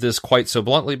said this quite so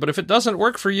bluntly, but if it doesn't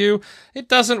work for you, it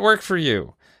doesn't work for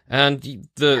you. And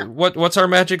what's our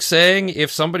magic saying? If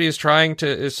somebody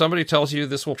tells you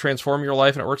this will transform your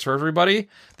life and it works for everybody,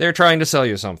 they're trying to sell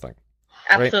you something.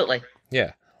 Absolutely. Right?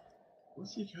 Yeah.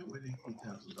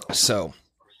 So,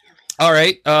 all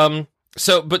right. So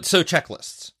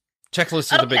checklists.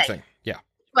 Checklists are the big thing. Yeah.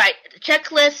 Right.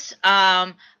 Checklists.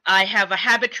 I have a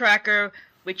habit tracker,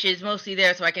 which is mostly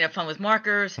there so I can have fun with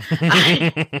markers.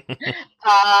 I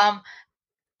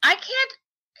can't.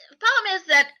 The problem is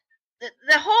that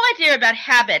the whole idea about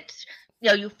habits,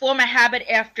 you form a habit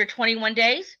after 21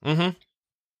 days. Mm-hmm.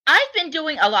 I've been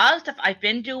doing a lot of stuff I've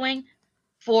been doing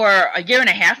for a year and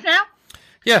a half now.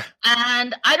 Yeah.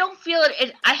 And I don't feel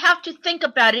it. I have to think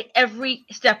about it every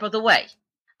step of the way.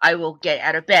 I will get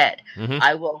out of bed. Mm-hmm.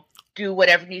 I will do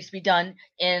whatever needs to be done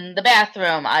in the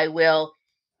bathroom. I will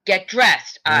get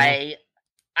dressed.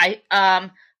 Mm-hmm.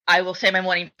 I will say my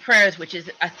morning prayers, which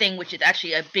is a thing which is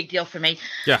actually a big deal for me.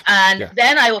 Yeah. And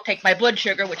then I will take my blood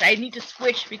sugar, which I need to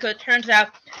switch because it turns out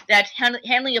that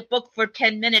handling a book for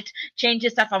 10 minutes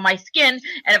changes stuff on my skin.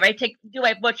 And if I do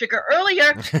my blood sugar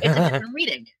earlier, it's a different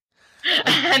reading.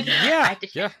 And I have to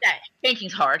change that.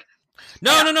 Changing's hard.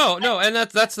 No. And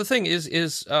that's the thing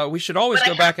is we should always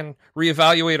go back and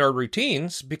reevaluate our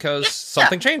routines because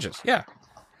something changes. Yeah.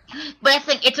 But I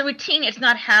think it's a routine. It's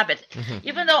not habits. Mm-hmm.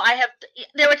 Even though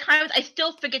there were times I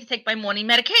still forget to take my morning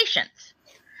medications.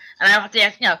 And I have to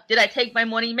ask, did I take my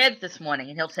morning meds this morning?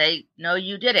 And he'll say, no,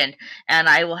 you didn't. And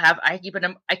I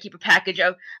keep a package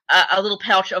of a little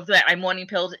pouch of my morning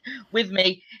pills with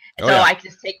me. I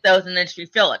just take those and then just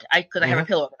refill it. Because I have a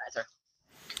pill organizer,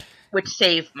 which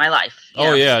saved my life.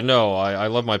 Yeah. No, I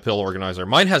love my pill organizer.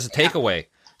 Mine has a takeaway.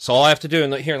 So all I have to do,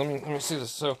 here, let me see this.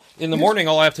 So in the morning,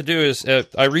 all I have to do is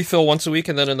I refill once a week,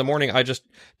 and then in the morning, I just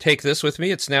take this with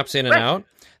me. It snaps in and out.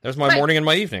 There's my morning and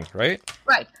my evening, right?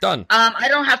 Right. Done. I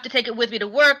don't have to take it with me to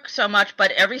work so much,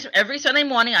 but every Sunday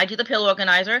morning, I do the pill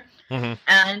organizer,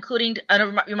 including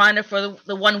a reminder for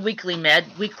the one weekly med.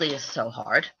 Weekly is so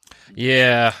hard.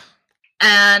 Yeah.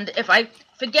 And if I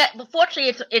forget, but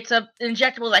fortunately, it's an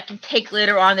injectable that I can take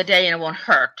later on in the day, and it won't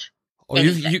hurt. Oh,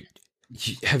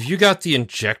 have you got the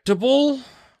injectable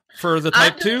for the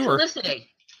type 2? Or?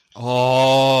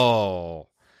 Oh.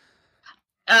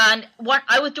 And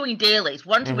I was doing dailies.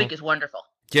 Once a week is wonderful.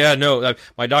 Yeah, no,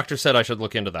 my doctor said I should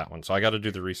look into that one, so I got to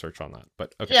do the research on that.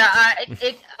 But okay. Yeah,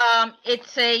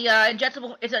 it's a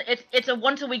injectable. It's a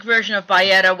once a week version of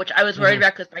Byetta, which I was worried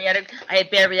about because Byetta I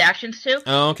had bad reactions to.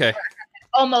 Oh, okay.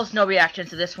 Almost no reactions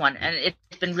to this one, and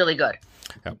it's been really good.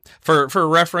 Yeah. For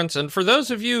reference, and for those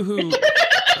of you who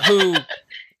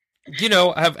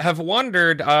have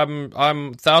wondered, I'm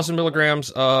 1,000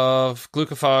 milligrams of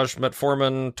glucophage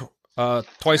metformin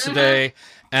twice a day,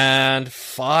 and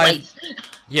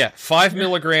 5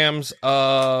 milligrams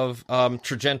of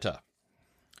Tradjenta.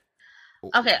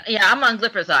 Okay, yeah, I'm on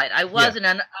glipizide. I was in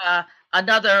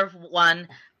another one,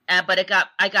 but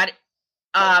I got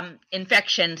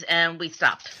infections, and we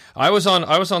stopped. I was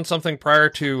on something prior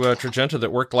to Tradjenta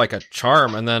that worked like a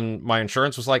charm, and then my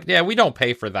insurance was like, "Yeah, we don't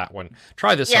pay for that one.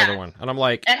 Try this other one." And I'm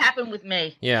like, "That happened with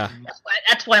me." Yeah,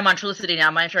 that's why I'm on Trulicity now.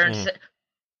 My insurance,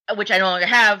 which I no longer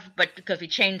have, but because we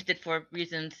changed it for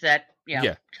reasons that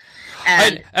Yeah.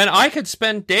 And I could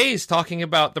spend days talking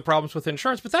about the problems with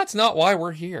insurance, but that's not why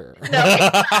we're here. No,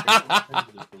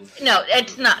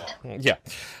 it's not. Yeah.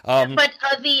 But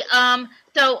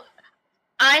so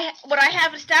what I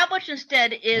have established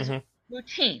instead is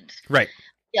routines. Right.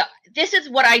 Yeah, this is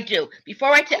what I do. Before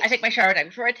I take my shower at night.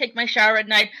 Before I take my shower at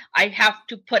night, I have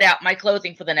to put out my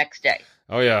clothing for the next day.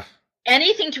 Oh, yeah.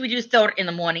 Anything to reduce dirt in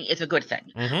the morning is a good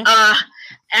thing. Mm-hmm.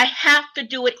 I have to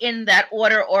do it in that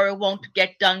order or it won't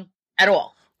get done at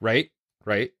all. Right.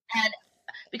 And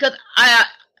because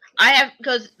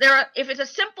if it's a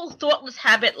simple, thoughtless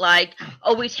habit like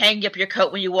always hanging up your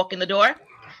coat when you walk in the door,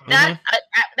 that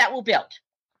will build.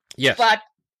 Yes. But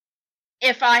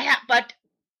if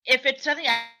it's something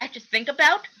I have to think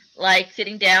about, like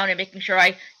sitting down and making sure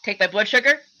I take my blood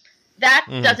sugar, that's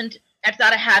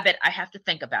not a habit. I have to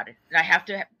think about it, and I have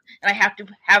to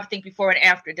have think before and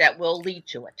after that will lead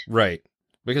to it. Right.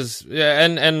 Because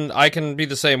and I can be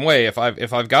the same way if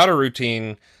I've got a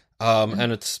routine,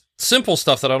 and it's simple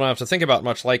stuff that I don't have to think about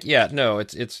much. Like,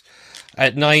 it's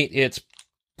at night. It's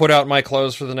put out my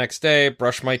clothes for the next day,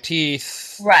 brush my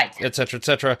teeth, right, etc.,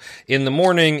 etc. In the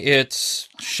morning, it's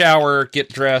shower, get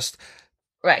dressed,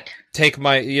 right. Take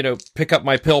my pick up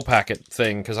my pill packet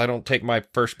thing because I don't take my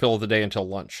first pill of the day until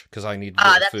lunch because I need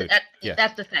food.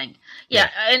 That's the thing. Yeah.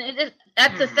 And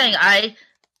that's the thing.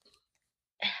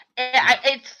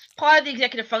 It's part of the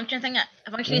executive functioning thing.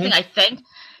 I think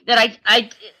that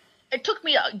it took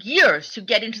me years to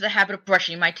get into the habit of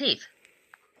brushing my teeth.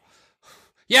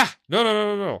 Yeah,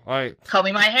 no.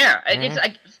 Combing my hair. It's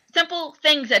like simple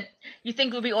things that you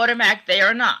think would be automatic. They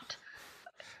are not.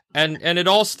 And it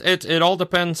all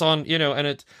depends on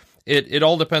and it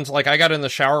all depends. Like I got in the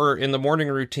shower in the morning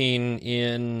routine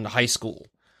in high school,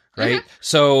 right? Mm-hmm.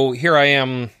 So here I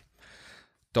am.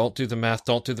 Don't do the math.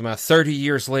 30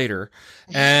 years later,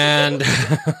 and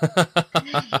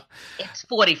it's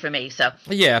 40 for me. So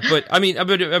yeah, but I mean,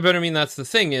 that's the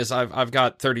thing is I've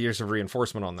got 30 years of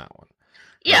reinforcement on that one.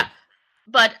 Yeah,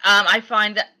 but I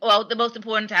find that the most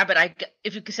important habit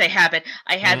if you could say habit,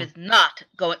 I have is not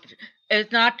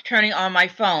turning on my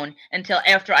phone until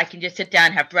after I can just sit down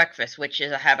and have breakfast, which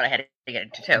is a habit I had to get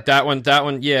into too. That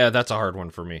one, yeah, that's a hard one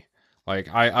for me. Like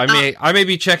I may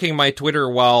be checking my Twitter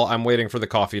while I'm waiting for the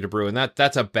coffee to brew, and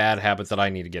that's a bad habit that I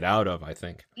need to get out of, I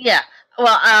think. Yeah.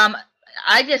 Well,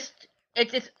 I get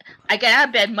out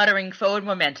of bed muttering forward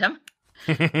momentum.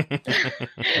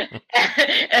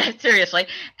 Seriously,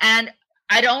 and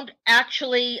I don't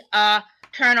actually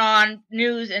turn on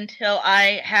news until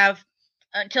I'm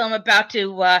about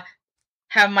to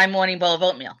have my morning bowl of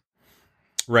oatmeal.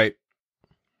 Right.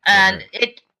 And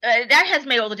that has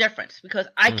made all the difference because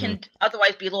I can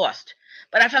otherwise be lost.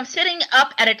 But if I'm sitting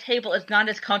up at a table, it's not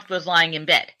as comfortable as lying in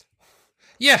bed.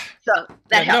 Yeah. So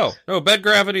that helps. No, bed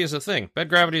gravity is a thing. Bed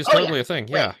gravity is totally a thing.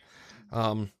 Yeah.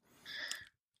 Right.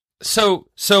 So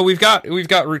we've got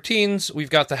routines. We've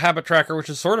got the habit tracker, which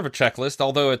is sort of a checklist,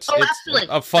 although it's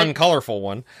a fun, colorful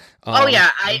one.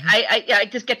 I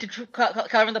just get to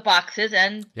cover the boxes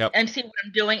and see what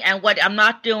I'm doing and what I'm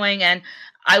not doing, and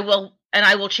I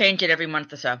will change it every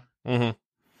month or so. Mm-hmm.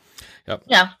 Yep.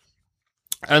 Yeah.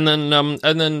 And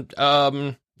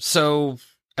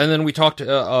then we talked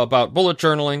about bullet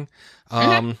journaling,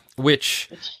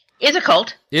 which is a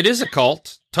cult. It is a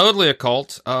cult, totally a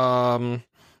cult.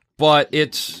 But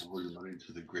it's money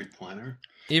to the great planner.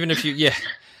 Even if you,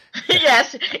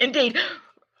 yes, indeed,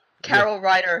 Carol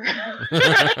Ryder,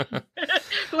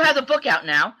 who has a book out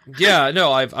now. Yeah,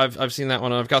 no, I've seen that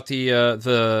one. I've got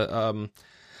the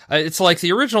it's like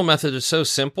the original method is so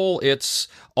simple. It's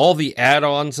all the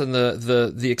add-ons and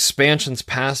the expansions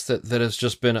past that has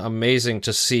just been amazing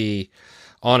to see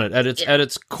on it. At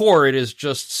its core, it is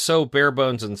just so bare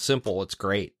bones and simple. It's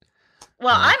great.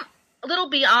 Well, I'm a little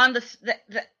beyond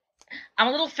I'm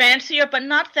a little fancier, but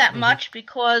not that much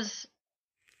because,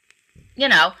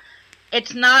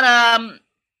 it's not,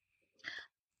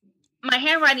 my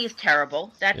handwriting is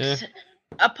terrible. That's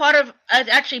part of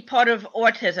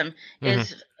autism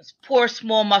is poor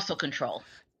small muscle control.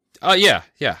 Yeah.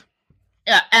 Yeah,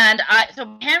 and so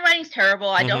my handwriting's terrible.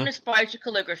 I don't aspire to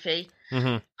calligraphy.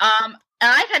 And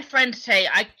I've had friends say,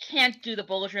 I can't do the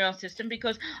bullet journal system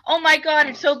because, oh my God,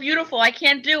 it's so beautiful. I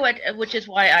can't do it, which is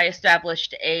why I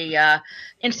established a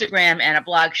Instagram and a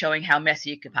blog showing how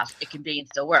messy it can be and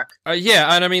still work.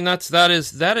 Yeah, and I mean that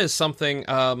is something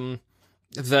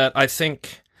that I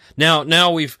think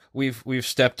now we've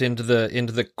stepped into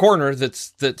the corner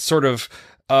that sort of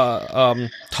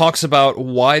talks about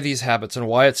why these habits and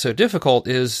why it's so difficult.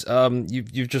 Is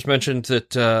you've just mentioned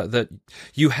that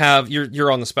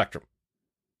you're on the spectrum.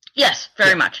 Yes,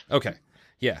 very much. Okay.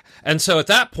 Yeah. And so at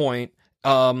that point,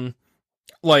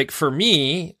 like for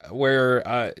me, where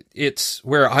I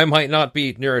might not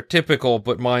be neurotypical,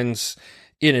 but mine's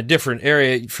in a different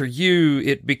area, for you,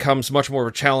 it becomes much more of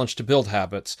a challenge to build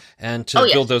habits and to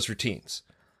build those routines.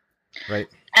 Right.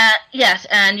 Yes,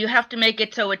 and you have to make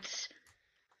it so it's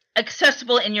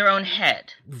accessible in your own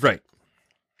head. Right.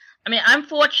 I mean, I'm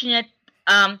fortunate.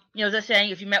 They're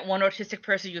saying if you met one autistic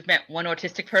person, you've met one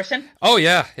autistic person. Oh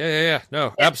yeah.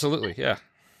 No, absolutely, yeah.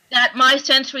 That my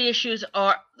sensory issues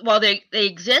are, while they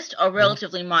exist, are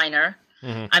relatively minor.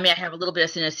 Mm-hmm. I mean, I have a little bit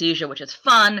of synesthesia, which is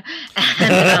fun.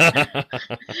 And,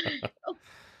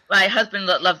 my husband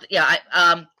loves.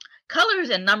 Letters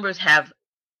and numbers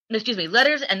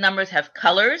have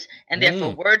colors, and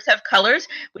therefore words have colors,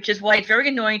 which is why it's very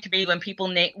annoying to me when people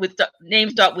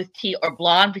names start with T or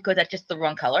blonde, because that's just the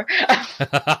wrong color.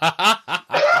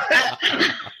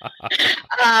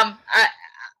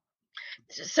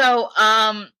 So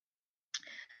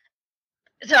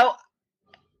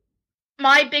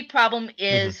my big problem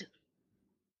is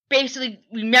basically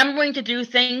remembering to do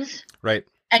things, right,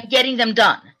 and getting them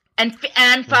done, and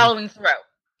following through.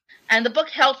 And the book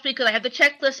helps because I have the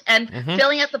checklist, and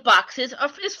filling out the boxes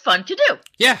is fun to do.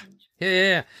 Yeah.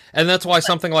 And that's why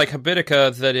something like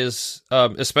Habitica that is,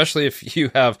 especially if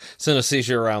you have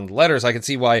synesthesia around letters, I can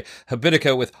see why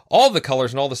Habitica with all the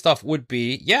colors and all the stuff would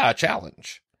be, a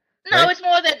challenge. No, right? It's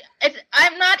more that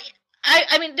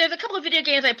I mean, there's a couple of video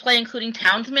games I play, including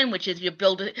Townsman, which is you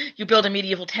build a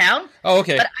medieval town. Oh,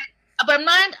 okay. But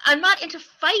I'm not into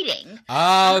fighting.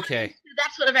 Ah, okay.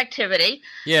 That sort of activity.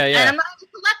 Yeah. And I'm not into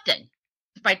collecting,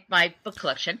 despite my book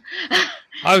collection.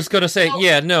 I was going to say,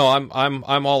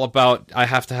 I'm all about, I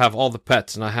have to have all the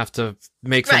pets, and I have to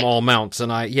make them all mounts,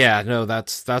 and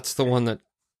that's the one that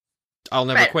I'll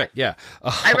never quit. Yeah.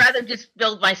 I'd rather just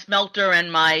build my smelter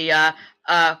and my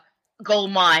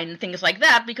gold mine and things like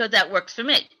that, because that works for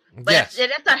me. But that's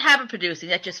not habit producing.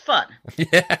 That's just fun.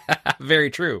 Yeah,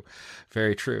 very true.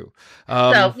 Very true.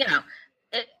 I've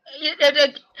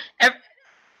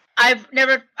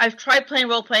tried playing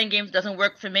role-playing games. It doesn't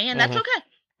work for me, and that's okay.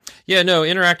 Yeah, no,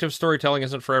 interactive storytelling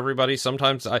isn't for everybody.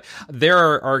 Sometimes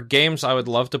there are games I would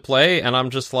love to play, and I'm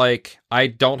just like, I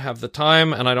don't have the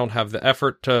time, and I don't have the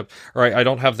effort I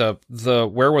don't have the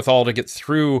wherewithal to get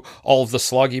through all of the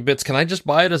sloggy bits. Can I just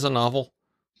buy it as a novel?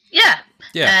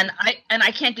 Yeah. And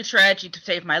I can't do strategy to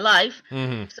save my life.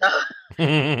 So,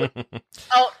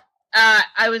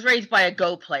 I was raised by a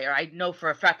Go player. I know for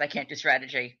a fact I can't do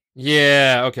strategy.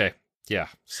 Yeah. Okay. Yeah.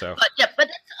 So. But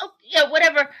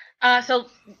whatever. So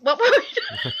what were we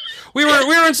doing? we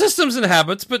were in systems and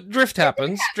habits, but drift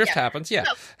happens. Happens. Yeah.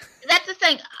 So, that's the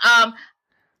thing.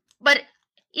 But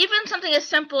even something as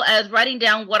simple as writing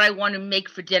down what I want to make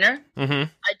for dinner. I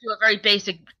do a very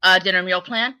basic dinner meal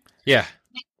plan. Yeah.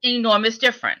 Enormous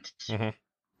difference. I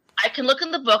can look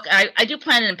in the book. I do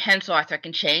plan it in pencil, so I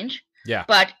can change. Yeah.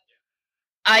 But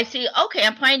I see, okay,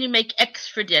 I'm planning to make X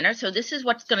for dinner, so this is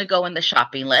what's going to go in the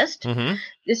shopping list.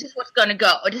 This is what's going to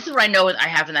go. Or this is what I know I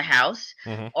have in the house,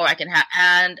 or I can have,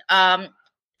 and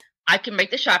I can make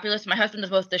the shopping list. My husband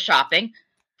does most of the shopping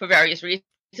for various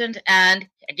reasons, and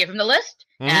I give him the list,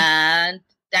 and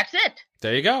that's it.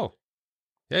 There you go.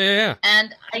 Yeah.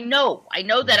 And I know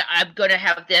that I'm going to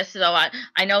have this, so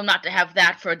I know not to have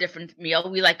that for a different meal.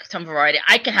 We like some variety.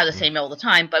 I can have the same meal all the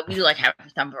time, but we do like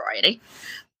having some variety.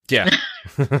 Yeah.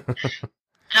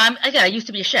 Again, I used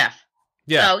to be a chef.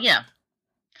 Yeah. So, yeah.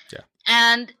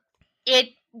 And it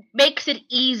makes it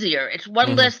easier. It's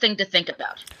one less thing to think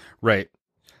about. Right.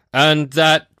 And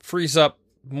that frees up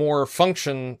more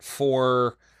function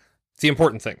for the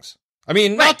important things. I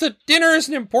mean, not that dinner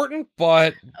isn't important,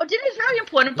 but... Oh, dinner is very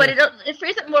important, but it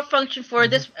frees up more function for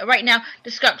this right now,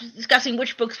 discussing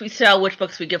which books we sell, which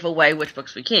books we give away, which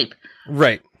books we keep.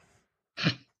 Right.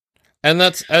 And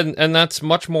that's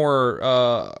much more,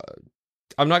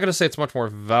 I'm not going to say it's much more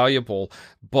valuable,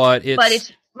 but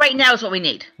it's right now is what we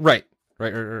need. Right.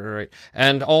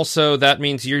 And also that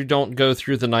means you don't go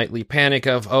through the nightly panic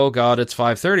of, oh God, it's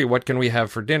 5:30. What can we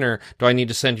have for dinner? Do I need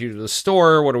to send you to the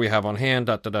store? What do we have on hand?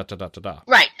 Right.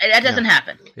 That doesn't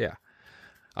happen. Yeah.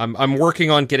 I'm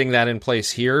working on getting that in place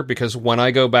here, because when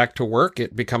I go back to work,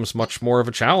 it becomes much more of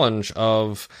a challenge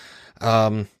of,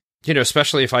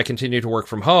 especially if I continue to work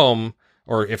from home,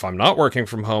 or if I'm not working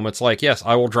from home, it's like, yes,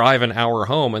 I will drive an hour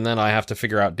home, and then I have to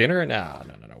figure out dinner. No.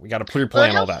 We got to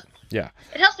pre-plan all that. Yeah.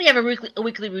 It helps me have a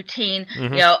weekly routine.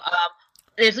 There's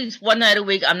at least one night a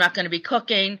week I'm not going to be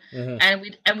cooking, and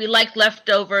we like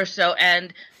leftovers. So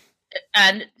and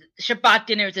Shabbat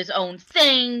dinner is its own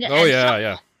thing. Oh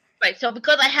yeah. Right. So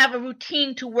because I have a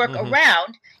routine to work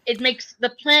around, it makes the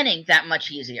planning that much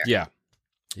easier. Yeah.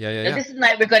 This is the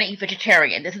night we're going to eat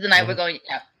vegetarian. This is the night we're going.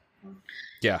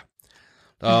 Yeah.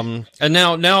 And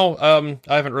now,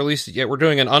 I haven't released it yet. We're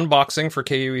doing an unboxing for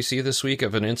KUEC this week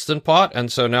of an Instant Pot,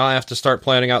 and so now I have to start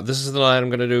planning out, this is the night I'm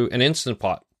going to do an Instant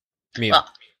Pot meal. Well,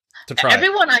 to try.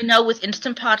 Everyone I know with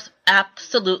Instant Pots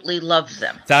absolutely loves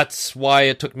them. That's why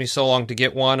it took me so long to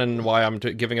get one, and why I'm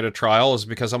giving it a trial is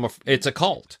because it's a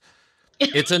cult.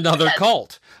 It's another Yes.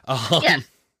 cult. Yes.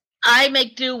 I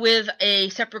make do with a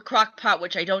separate crock pot,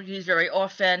 which I don't use very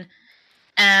often,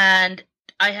 and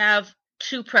I have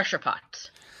 2 pressure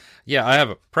pots. Yeah, I have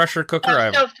a pressure cooker. I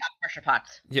have Stovetop pressure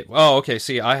pots. Yeah. Oh, okay.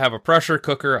 See, I have a pressure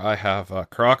cooker. I have a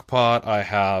crock pot. I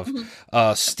have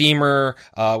a steamer.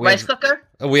 Rice cooker?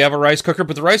 We have a rice cooker,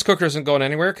 but the rice cooker isn't going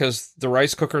anywhere because the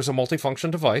rice cooker is a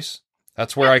multifunction device.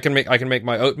 That's where I can make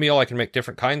my oatmeal. I can make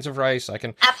different kinds of rice. I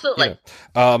can Absolutely.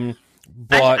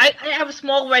 But I have a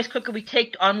small rice cooker we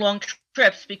take on long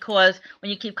trips because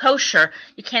when you keep kosher,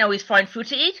 you can't always find food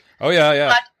to eat. oh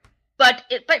yeah. But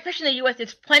especially in the U.S.,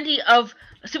 there's plenty of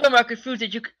supermarket foods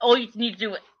that all you need to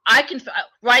do. I can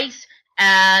rice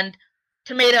and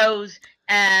tomatoes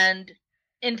and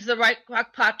into the right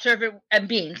crock pot, serve it, and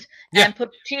beans, and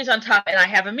put cheese on top, and I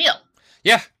have a meal.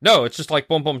 Yeah. No, it's just like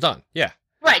boom, boom, done. Yeah.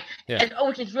 Right. Yeah. And,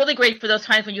 which is really great for those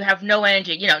times when you have no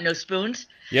energy, no spoons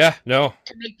Yeah. No.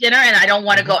 to make dinner, and I don't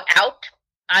want to go out.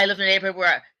 I live in a neighborhood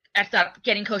where that's not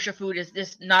getting kosher food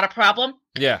is not a problem.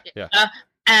 Yeah. Yeah.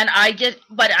 And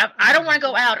but I don't want to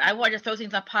go out. I want to throw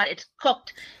things in a pot. It's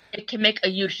cooked. It can make a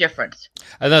huge difference.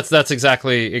 And that's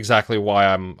exactly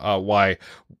why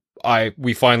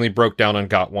we finally broke down and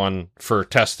got one for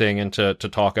testing and to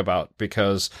talk about,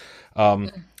 because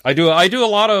I do a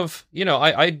lot of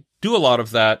I do a lot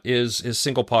of that is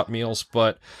single pot meals,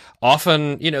 but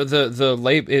often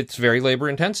it's very labor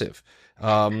intensive.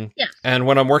 And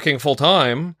when I'm working full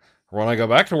time, or when I go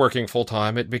back to working full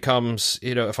time, it becomes,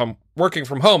 if I'm working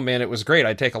from home, man, it was great.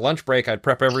 I'd take a lunch break, I'd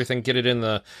prep everything, get it in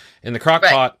the crock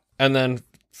pot, and then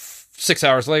 6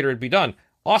 hours later it'd be done.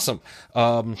 Awesome.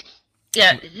 To do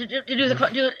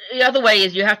the other way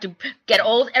is you have to get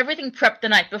everything prepped the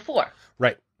night before.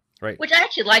 Right. Which I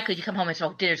actually like because you come home and say,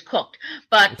 dinner's cooked.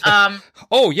 But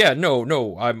oh yeah,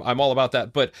 no, I'm all about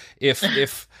that. But if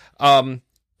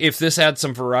this adds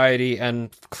some variety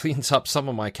and cleans up some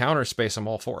of my counter space, I'm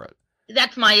all for it.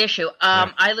 That's my issue.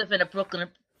 I live in a Brooklyn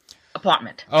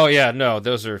apartment. Oh yeah, no,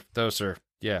 those are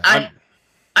yeah.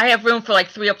 I have room for like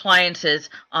 3 appliances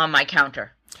on my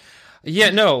counter.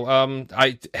 Yeah, no.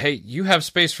 Hey, you have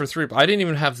space for 3. I didn't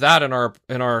even have that in our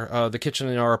the kitchen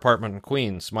in our apartment in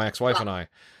Queens. My ex-wife and I.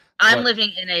 I'm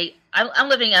living in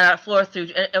a floor through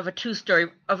of a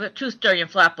 2-story in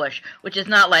Flatbush, which is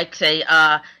not like say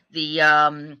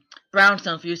the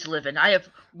brownstones we used to live in. I have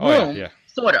room,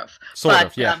 sort of.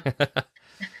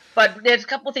 But there's a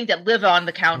couple of things that live on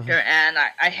the counter, and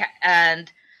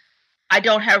I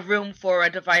don't have room for a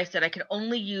device that I can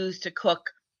only use to cook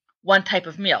one type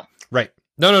of meal. Right.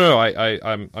 No.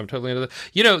 I'm totally into that.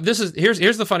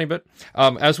 Here's the funny bit.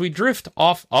 As we drift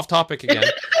off topic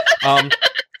again,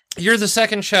 you're the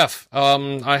second chef.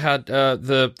 I had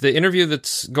the interview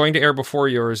that's going to air before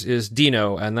yours is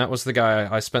Dino, and that was the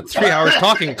guy I spent 3 hours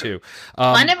talking to.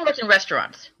 I never worked in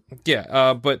restaurants.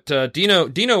 Yeah, but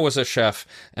Dino was a chef,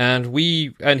 and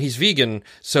he's vegan,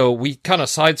 so we kind of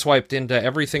sideswiped into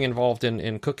everything involved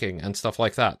in cooking and stuff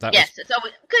like that. It's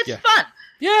always because it's fun.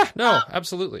 Yeah, no,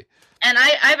 absolutely. And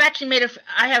I've actually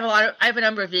I have a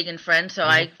number of vegan friends, so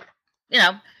and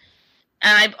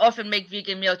I often make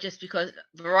vegan meals just because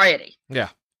variety. Yeah.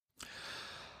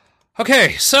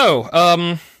 Okay,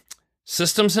 so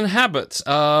systems and habits.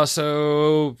 I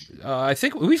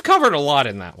think we've covered a lot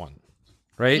in that one.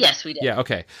 Right? Yes, we did. Yeah,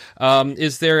 okay.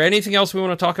 Is there anything else we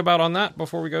want to talk about on that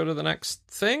before we go to the next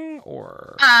thing,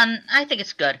 or? I think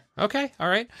it's good. Okay, all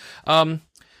right.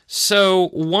 So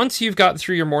once you've gotten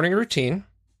through your morning routine,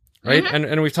 right,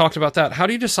 and we've talked about that, how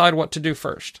do you decide what to do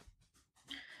first?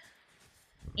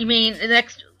 You mean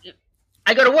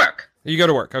I go to work. You go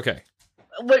to work, okay.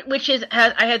 Which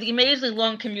I had the amazingly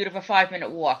long commute of a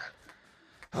 5-minute walk.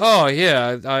 Oh,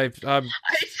 yeah.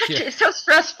 It's so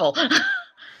stressful.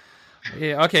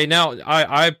 Yeah. Okay. Now,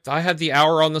 I had the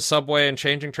hour on the subway and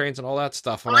changing trains and all that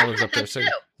stuff when I lived up there. So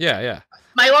yeah.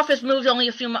 My office moved only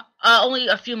a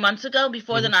few months ago.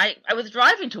 Before then, I was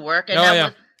driving to work, and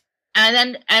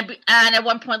and at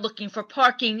one point looking for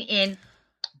parking in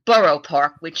Borough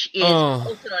Park, which is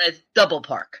also known as Double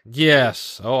Park.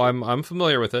 Yes. Oh, I'm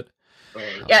familiar with it.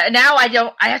 Yeah. Now I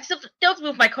don't. I have to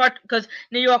move my car because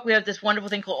New York we have this wonderful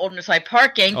thing called alternate side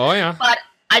parking. Oh yeah. But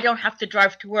I don't have to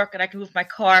drive to work, and I can move my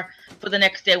car for the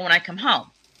next day when I come home.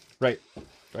 Right.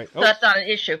 So that's not an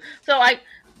issue. So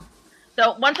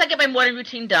once I get my morning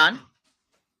routine done,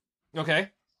 okay.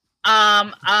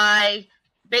 I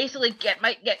basically get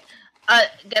my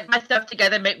stuff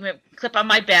together, clip on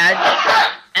my badge,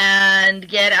 and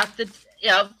get out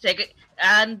take it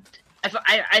and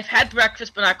I've had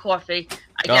breakfast, but not coffee.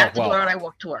 I get out the door and I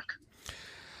walk to work.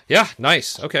 Yeah,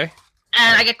 nice. Okay.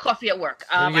 And I get coffee at work.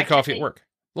 You get coffee at work.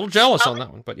 A little jealous on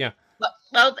that one, but yeah.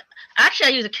 Well, actually, I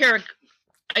use a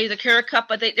Keurig cup,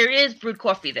 but there is brewed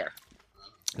coffee there.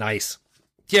 Nice.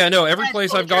 Yeah, no, every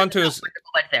place I've gone to is...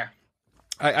 there.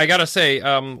 I gotta say,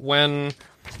 when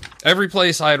every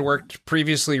place I had worked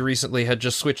previously recently had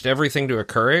just switched everything to a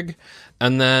Keurig,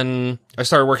 and then I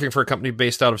started working for a company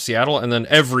based out of Seattle, and then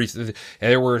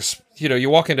there was, you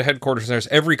walk into headquarters and there's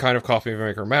every kind of coffee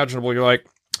maker imaginable. You're like,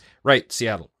 right,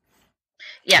 Seattle.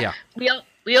 Yeah.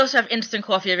 We also have instant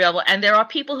coffee available, and there are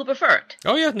people who prefer it.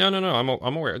 Oh yeah, no,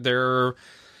 I'm aware. There are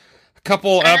a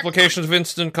couple applications of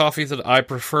instant coffee that I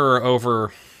prefer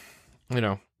over,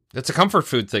 it's a comfort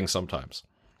food thing sometimes.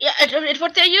 Yeah, it's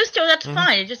what they're used to. That's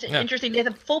fine. It's just interesting. There's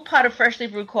a full pot of freshly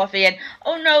brewed coffee, and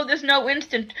oh no, there's no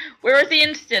instant. Where is the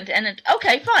instant? And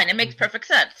okay, fine. It makes perfect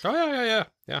sense. Oh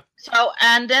yeah. So,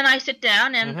 and then I sit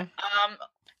down and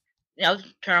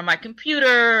turn on my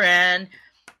computer and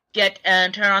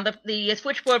turn on the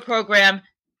switchboard program.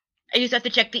 I used to have to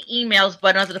check the emails,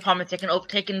 but other departments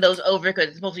taken those over because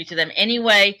it's mostly to them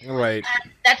anyway. Right.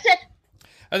 And that's it.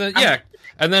 And then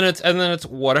and then it's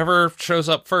whatever shows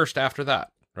up first after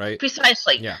that, right?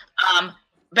 Precisely. Yeah.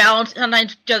 Balance,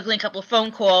 sometimes juggling a couple of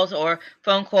phone calls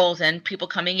and people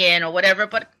coming in or whatever,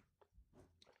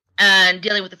 and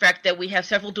dealing with the fact that we have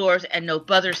several doors and no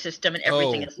buzzer system and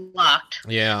everything is locked.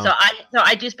 Yeah. So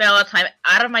I do spend a lot of time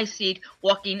out of my seat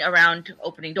walking around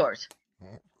opening doors.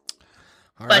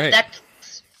 That's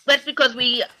because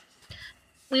we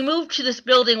moved to this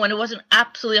building when it wasn't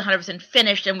absolutely 100%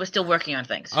 finished and we're still working on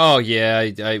things. Oh yeah,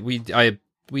 we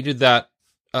did that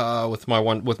with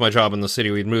my job in the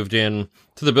city. We'd moved in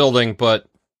to the building, but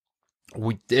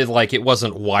it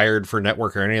wasn't wired for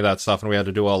network or any of that stuff, and we had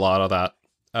to do a lot of that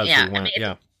as we went.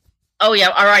 Oh yeah,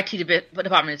 our IT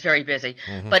department is very busy,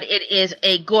 but it is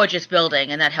a gorgeous building,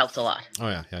 and that helps a lot. Oh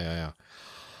yeah.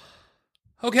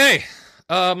 Okay.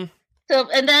 So,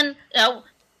 and then,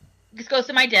 this goes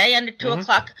to my day, and at 2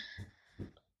 o'clock,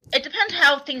 it depends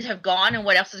how things have gone and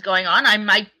what else is going on. I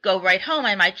might go right home,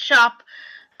 I might shop,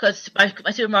 because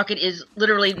my supermarket is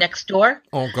literally next door.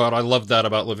 Oh God, I love that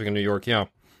about living in New York, yeah.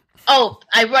 Oh,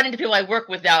 I run into people I work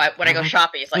with now when I go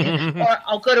shopping. It's like, or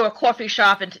I'll go to a coffee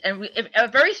shop, and if a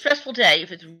very stressful day,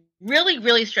 if it's really,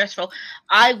 really stressful,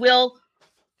 I will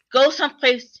go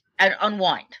someplace and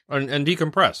unwind. And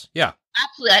decompress, yeah.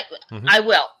 Absolutely, I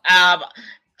will.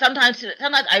 Sometimes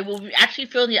I will actually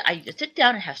feel I sit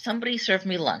down and have somebody serve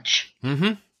me lunch.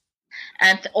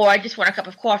 Or I just want a cup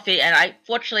of coffee, and I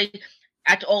fortunately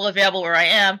act all available where I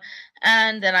am,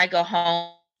 and then I go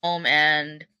home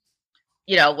and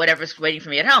whatever's waiting for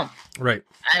me at home. Right.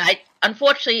 And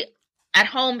unfortunately at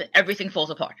home everything falls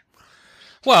apart.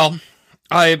 Well,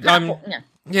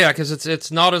 because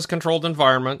it's not as controlled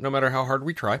environment no matter how hard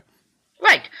we try.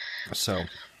 Right. So.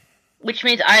 Which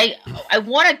means I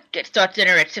want to start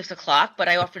dinner at 6 o'clock, but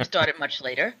I often start it much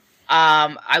later.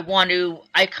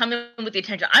 I come in with the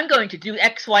intention, I'm going to do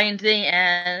X, Y, and Z,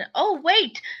 and oh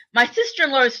wait, my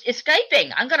sister-in-law is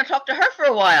Skyping. I'm going to talk to her for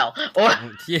a while. Or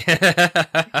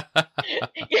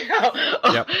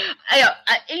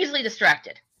easily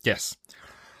distracted. Yes.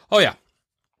 Oh yeah.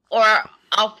 Or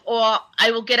I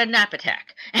will get a nap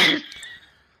attack.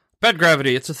 Bed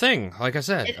gravity, it's a thing, like I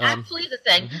said. It's absolutely the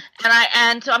thing.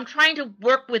 And so I'm trying to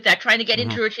work with that, trying to get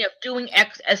into a routine of doing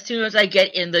X as soon as I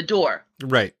get in the door.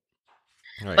 Right.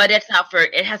 But it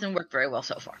hasn't worked very well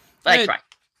so far. But I try.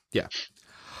 Yeah.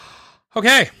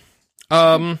 Okay.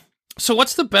 So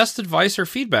what's the best advice or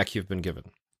feedback you've been given?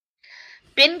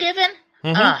 Been given?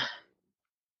 I'm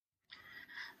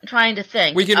trying to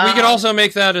think. We could also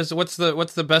make that as what's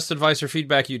the best advice or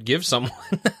feedback you'd give someone?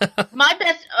 My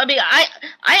best. I mean, I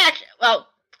actually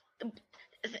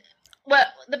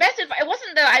the best advice. It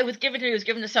wasn't that I was given to. It was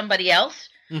given to somebody else.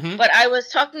 But I was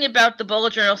talking about the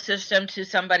bullet journal system to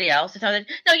somebody else, and I said,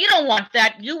 "No, you don't want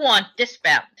that. You want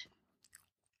disbound."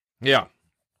 Yeah.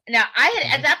 Now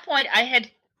at that point I had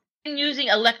been using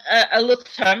a look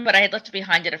term, but I had left it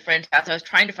behind at a friend's house. I was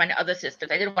trying to find other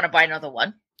systems. I didn't want to buy another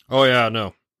one. Oh yeah,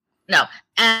 no,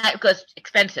 because it's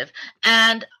expensive,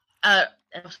 and I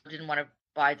also didn't want to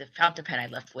buy the fountain pen I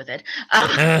left with it.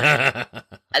 I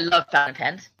love fountain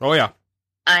pens. Oh yeah,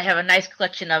 I have a nice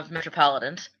collection of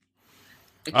Metropolitans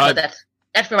because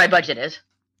that's where my budget is.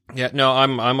 Yeah, no,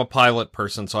 I'm a Pilot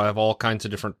person, so I have all kinds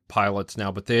of different Pilots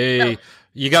now. But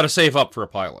you got to save up for a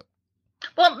Pilot.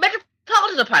 Well,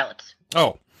 Metropolitans are Pilots.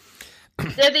 Oh,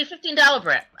 they're the $15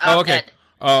 brand. Okay.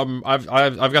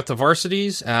 I've got the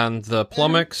Varsities and the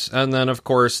Plummix, and then of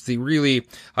course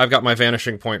I've got my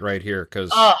Vanishing Point right here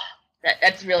because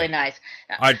That's really nice.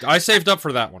 I saved up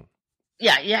for that one.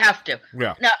 Yeah, you have to.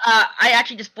 Yeah. Now, I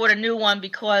actually just bought a new one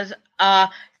because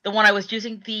the one I was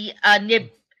using, the nib,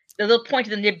 the little point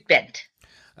of the nib bent.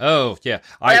 Oh, yeah.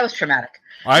 That was traumatic.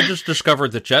 I just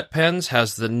discovered that Jet Pens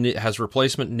has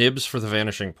replacement nibs for the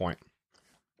vanishing point.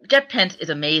 Jet Pens is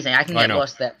amazing. I can get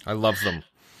lost there. I love them.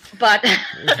 But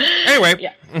anyway,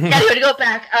 yeah. Anyway, to go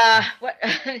back. What?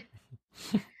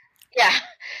 Yeah.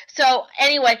 So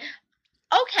anyway,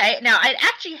 okay. Now I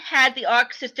actually had the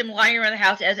ARC system lying around the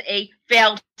house as a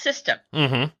failed system.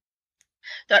 Mm-hmm.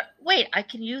 Thought, wait, I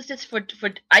can use this for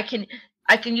I can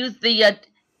use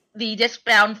the disk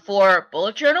bound for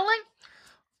bullet journaling.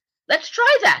 Let's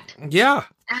try that. Yeah.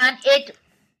 And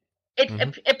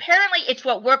apparently it's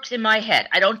what works in my head.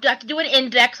 I don't have to do an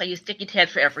index. I use sticky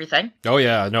tabs for everything. Oh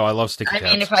yeah, no, I love sticky tabs.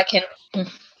 I mean, if I can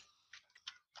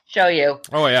show you.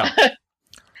 Oh yeah.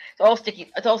 It's all sticky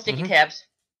tabs.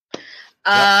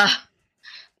 Yep.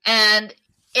 And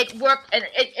it worked, and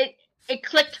it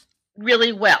clicked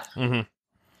really well. Mm-hmm.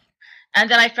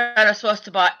 And then I found a source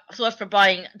for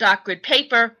buying dot grid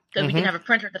paper because we didn't have a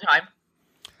printer at the time.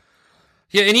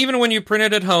 Yeah, and even when you print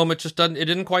it at home, it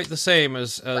didn't quite the same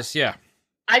as yeah.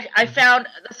 I found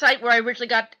the site where I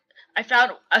originally I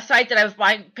found a site that I was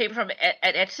buying paper from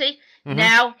at Etsy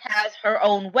now has her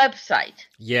own website.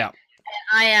 Yeah.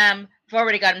 And I've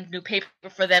already gotten new paper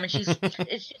for them, and she's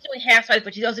doing half size,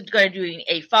 but she's also going to do an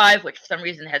A5, which for some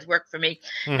reason has worked for me.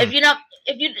 Mm-hmm.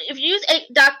 If you use a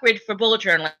dot grid for bullet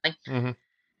journaling,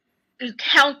 you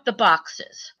count the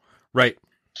boxes. Right.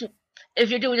 If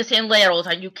you're doing the same layout all the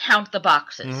time, you count the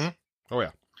boxes. Mm-hmm. Oh yeah.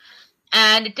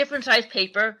 And a different size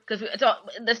paper, because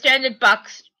the standard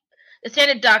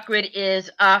dot grid is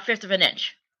a fifth of an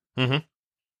inch. Mm-hmm.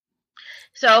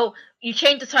 So you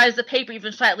change the size of the paper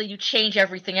even slightly, you change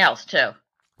everything else too.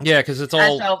 Yeah, because it's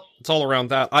all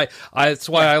around that. That's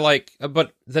why I like.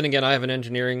 But then again, I have an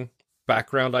engineering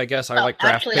background. I guess I like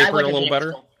graph paper a little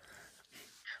better.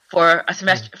 For a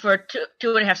semester, for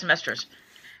two and a half semesters.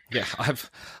 Yeah,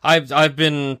 I've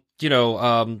been,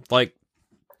 like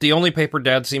the only paper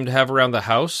Dad seemed to have around the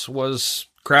house was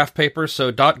graph paper.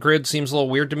 So dot grid seems a little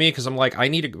weird to me because I'm like, I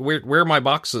need where are my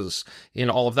boxes in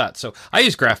all of that? So I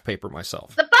use graph paper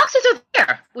myself. The boxes are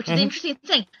there, which is the interesting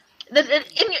thing.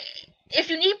 If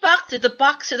you need boxes, the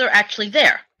boxes are actually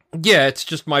there. Yeah, it's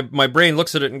just my brain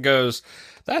looks at it and goes,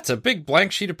 that's a big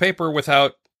blank sheet of paper with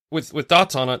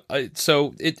dots on it.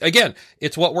 So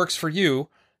it's what works for you.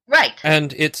 Right.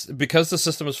 And it's because the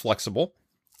system is flexible,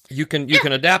 you can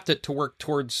adapt it to work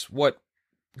towards what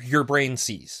your brain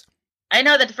sees. I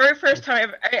know that the very first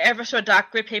time I ever saw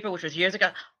dot grid paper, which was years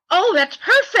ago, oh, that's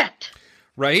perfect.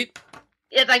 Right?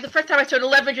 It's like the first time I saw an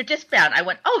 11-inch disc bound, I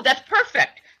went, oh, that's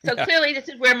perfect. So clearly this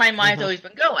is where my mind's always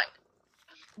been going.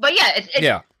 But yeah, it's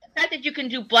the fact that you can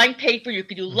do blank paper, you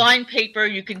can do line paper,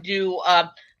 you can do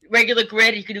regular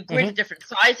grid, you can do grids of different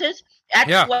sizes.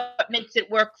 That's what makes it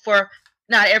work for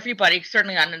not everybody,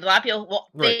 certainly not. And a lot of people,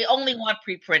 they only want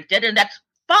pre-printed, and that's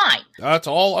fine. That's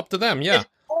all up to them, yeah. It's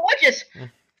gorgeous.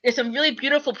 There's some really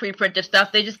beautiful pre-printed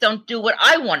stuff. They just don't do what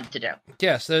I wanted to do.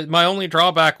 Yes, my only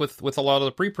drawback with a lot of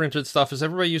the pre-printed stuff is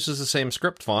everybody uses the same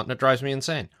script font, and it drives me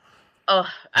insane. Oh,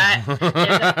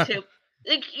 too.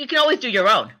 You can always do your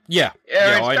own. Yeah.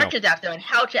 There are instructions out there on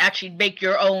how to actually make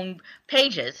your own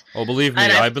pages. Oh, believe me,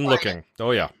 I've been looking.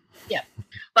 Oh, yeah. Yeah.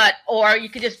 Or you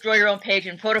could just draw your own page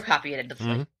and photocopy it into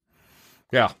Fleet.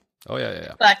 Yeah. Oh,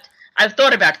 yeah. But I've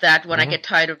thought about that when I get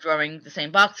tired of drawing the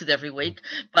same boxes every week.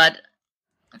 But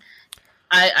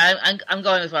I'm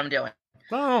going with what I'm doing.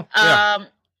 Oh, yeah.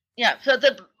 Yeah. So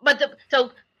the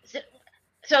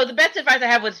best advice I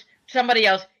have was somebody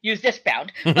else use this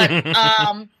bound. But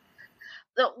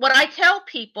what I tell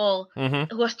people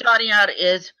who are starting out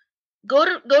is go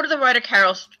to the Writer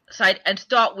Carol site and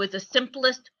start with the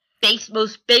simplest,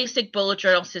 most basic bullet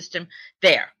journal system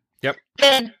there. Yep.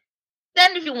 Then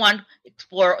if you want,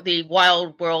 explore the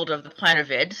wild world of the planner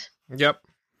vids. Yep.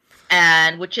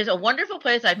 And which is a wonderful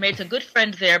place. I've made some good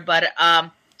friends there, but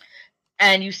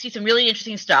and you see some really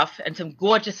interesting stuff and some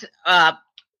gorgeous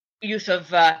use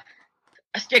of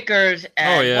stickers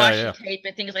and washi tape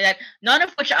and things like that. None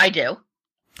of which I do.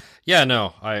 Yeah,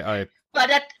 no, I.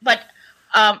 But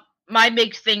my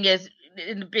big thing is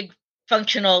in the big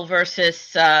functional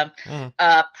versus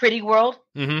pretty world.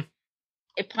 Mm-hmm.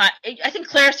 I think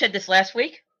Claire said this last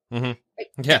week. Mm-hmm.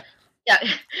 Yeah. Yeah.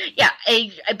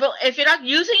 If you're not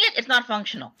using it, it's not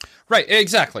functional. Right.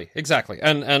 Exactly.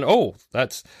 And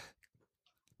that's.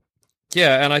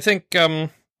 Yeah, and I think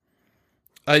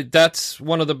that's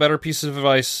one of the better pieces of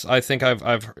advice I think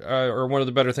I've or one of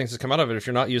the better things that's come out of it. If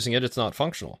you're not using it, it's not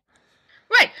functional.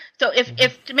 Right. So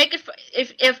if to make it,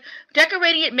 if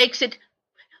decorating it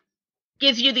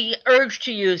gives you the urge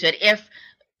to use it, if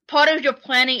part of your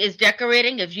planning is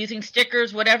decorating, is using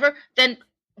stickers, whatever, then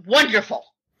wonderful.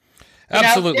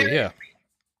 Absolutely, yeah.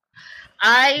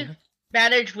 I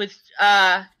manage with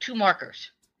 2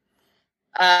 markers,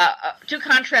 2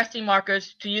 contrasting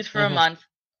markers to use for a month.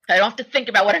 I don't have to think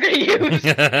about what I'm going to use.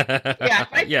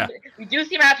 Yeah. Reduce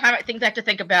the amount of things I have to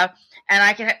think about, and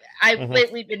I've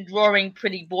lately been drawing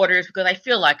pretty borders because I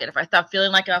feel like it. If I stop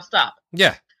feeling like it, I'll stop.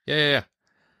 Yeah. In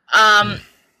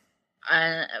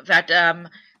fact,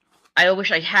 I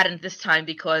wish I hadn't this time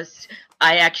because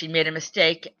I actually made a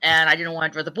mistake and I didn't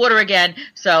want to draw the border again,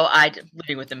 so I'm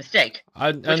living with the mistake.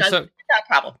 It's not a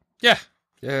problem. Yeah.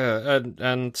 Yeah,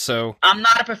 and so I'm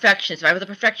not a perfectionist. If I was a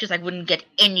perfectionist, I wouldn't get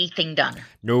anything done.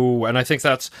 No, and I think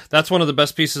that's one of the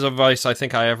best pieces of advice I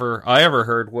think I ever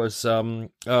heard was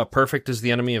perfect is the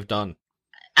enemy of done.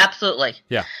 Absolutely.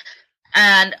 Yeah.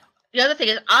 And the other thing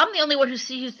is, I'm the only one who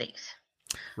sees these.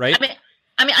 Right. I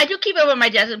mean, I do keep it over my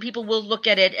desk, and people will look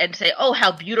at it and say, "Oh,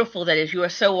 how beautiful that is! You are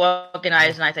so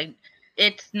organized." And I think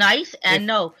it's nice. And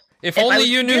if only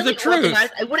you knew the truth,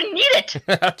 I wouldn't need it.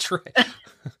 That's right.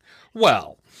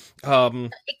 Well,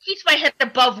 it keeps my head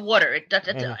above water. That's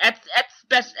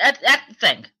best. That's the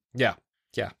thing. Yeah.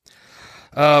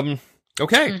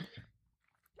 Okay.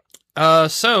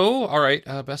 So, all right.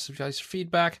 Best of guys'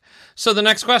 feedback. So the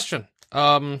next question.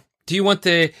 Do you want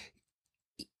the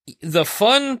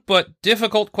fun but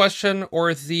difficult question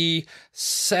or the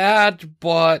sad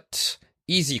but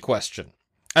easy question?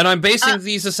 And I'm basing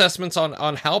these assessments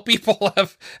on how people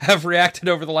have reacted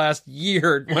over the last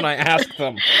year when I ask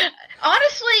them.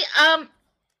 Honestly,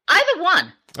 either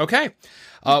one. Okay.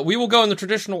 We will go in the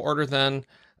traditional order then.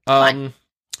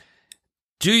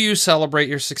 Do you celebrate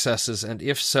your successes, and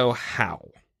if so, how?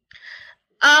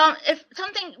 If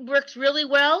something works really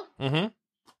well,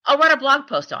 I'll write a blog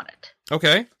post on it.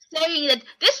 Okay. Saying that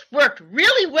this worked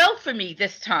really well for me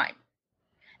this time.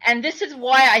 And this is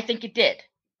why I think it did.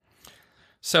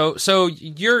 So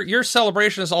your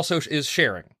celebration is also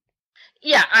sharing.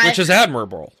 Yeah. Which is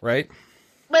admirable, right?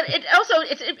 But it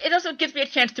also gives me a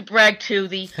chance to brag to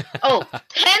the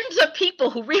tens of people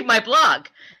who read my blog.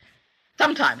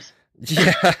 Sometimes.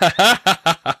 Yeah.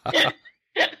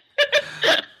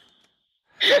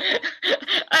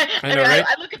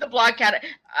 I look at the blog count.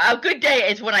 A good day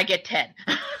is when I get 10.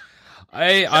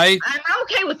 I'm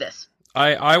okay with this.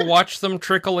 I watch them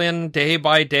trickle in day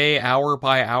by day, hour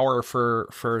by hour for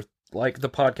like the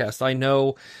podcast. I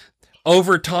know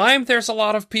over time there's a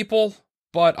lot of people,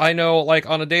 but I know like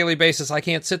on a daily basis I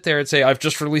can't sit there and say I've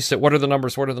just released it. What are the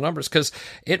numbers? Because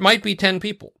it might be 10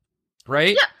 people,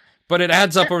 right? Yeah. But it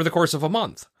adds up over the course of a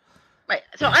month. Right.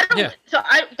 So I don't. Yeah. So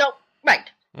I don't.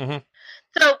 Right. Mm-hmm.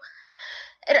 So,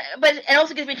 but it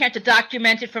also gives me a chance to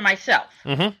document it for myself.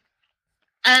 Mm-hmm. And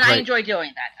I enjoy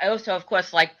doing that. I also, of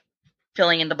course, like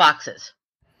filling in the boxes.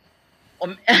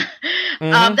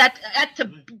 That's a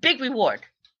big reward.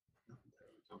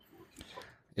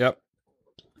 Yep.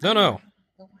 No.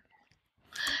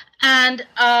 And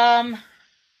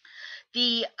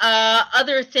the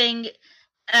other thing,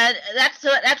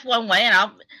 that's one way,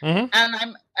 and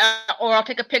I'll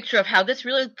take a picture of how this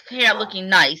really came out looking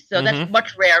nice. So that's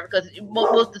much rare because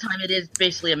most of the time it is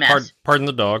basically a mess. Pardon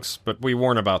the dogs, but we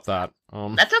warn about that.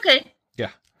 That's okay. Yeah.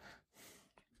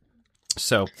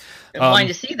 So, I'm wanting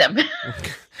to see them.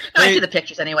 I see the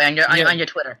pictures anyway on your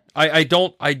Twitter. I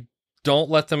don't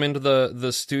let them into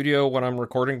the studio when I'm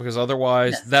recording because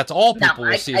otherwise that's all people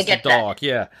will see is the dog. That.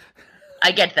 Yeah.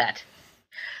 I get that.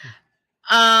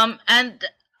 And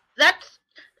that's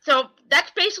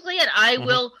basically it. I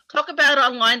will talk about it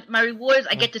online. My rewards,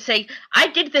 I get to say, I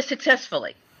did this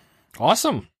successfully.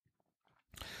 Awesome.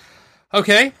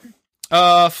 Okay.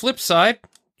 Flip side,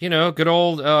 good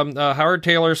old Howard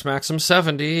Taylor's Maxim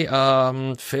 70.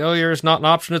 Failure is not an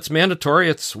option, it's mandatory.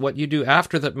 It's what you do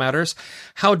after that matters.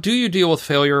 How do you deal with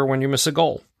failure when you miss a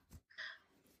goal?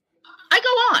 I go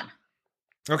on.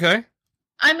 Okay.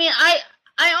 I mean, I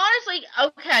honestly,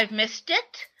 I've missed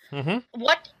it.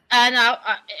 What? And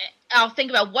I'll think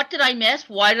about what did I miss?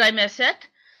 Why did I miss it?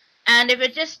 And if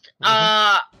it just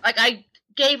like I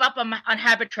gave up on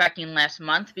habit tracking last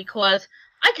month because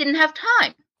I didn't have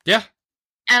time. Yeah.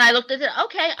 And I looked at it.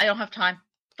 Okay, I don't have time.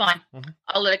 Fine,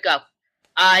 I'll let it go.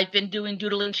 I've been doing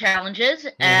doodling challenges,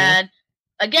 and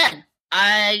again,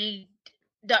 I'm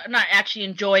not actually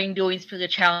enjoying doing the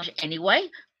challenge anyway.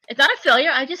 It's not a failure.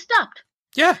 I just stopped.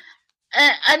 Yeah.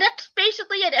 And that's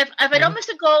basically it. If I don't miss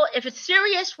a goal, if it's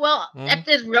serious, well, if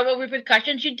there's real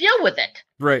repercussions, you deal with it.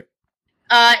 Right.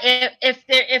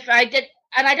 If I did,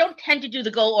 and I don't tend to do the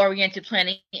goal-oriented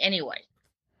planning anyway.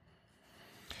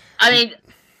 I mean,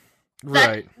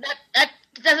 Right. that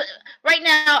doesn't. Right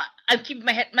now, I'm keeping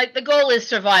my head. The goal is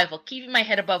survival, keeping my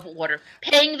head above water,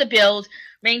 paying the bills,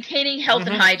 maintaining health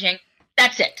and hygiene.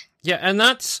 That's it. Yeah, and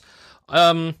that's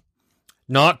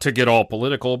not to get all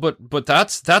political, but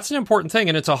that's an important thing,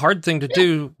 and it's a hard thing to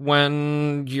do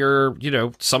when you're,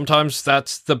 sometimes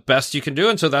that's the best you can do,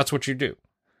 and so that's what you do.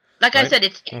 Like right? I said,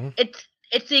 it's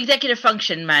the executive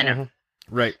function manner.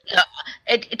 Right.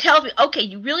 It tells me, okay,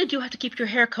 you really do have to keep your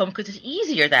hair combed because it's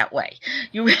easier that way.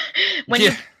 When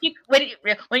you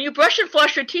brush and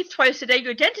floss your teeth twice a day,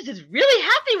 your dentist is really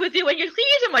happy with you, and your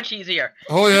cleaners are much easier.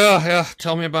 Oh yeah.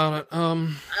 Tell me about it.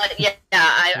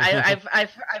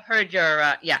 I've heard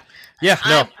your yeah. Yeah.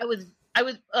 No. I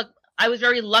was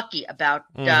very lucky about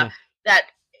that.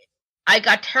 I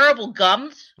got terrible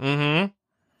gums,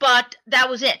 but that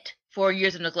was it. 4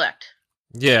 years of neglect.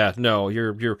 Yeah, no,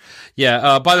 you're by the way,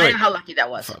 I know how lucky that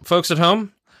was. Folks at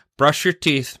home, brush your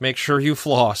teeth, make sure you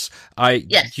floss.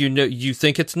 Yes. You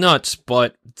think it's nuts,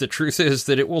 but the truth is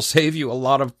that it will save you a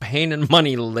lot of pain and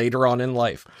money later on in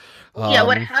life.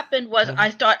 What happened was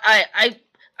I thought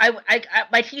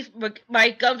my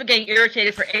gums were getting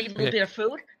irritated for any little bit of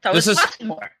food, so I was flossing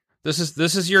more. This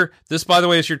by the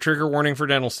way, is your trigger warning for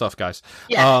dental stuff, guys.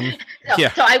 Yeah.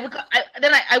 So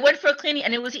I went for a cleaning,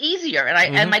 and it was easier,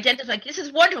 and my dentist was like, this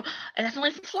is wonderful, and that's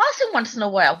only flossing once in a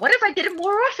while. What if I did it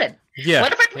more often? Yeah.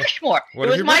 What if I brushed more? It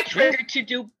was my trigger to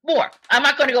do more. I'm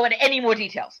not going to go into any more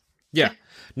details. Yeah.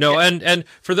 No, and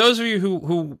for those of you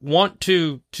who want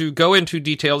to go into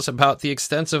details about the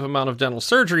extensive amount of dental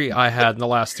surgery I had in the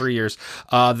last 3 years,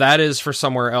 that is for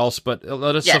somewhere else. But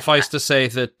let us suffice to say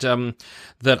that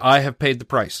that I have paid the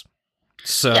price.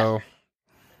 So,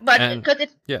 but because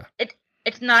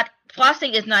it's not,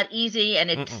 flossing is not easy,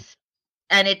 and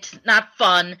it's not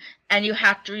fun, and you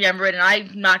have to remember it.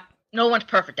 And no one's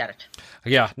perfect at it.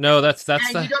 Yeah, no, that's and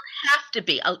you don't have to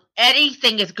be.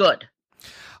 Anything is good.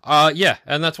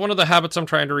 And that's one of the habits I'm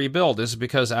trying to rebuild, is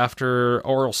because after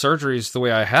oral surgeries the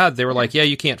way I had, they were like, yeah,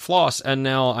 you can't floss, and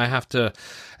now I have to,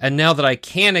 and now that I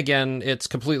can again, it's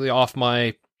completely off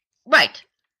my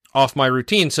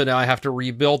routine, so now I have to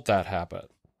rebuild that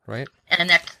habit, right?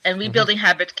 And rebuilding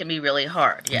habits can be really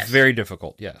hard, yes. Very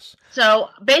difficult, yes. So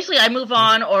basically I move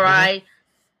on, or if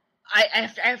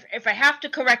I have to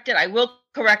correct it, I will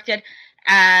correct it,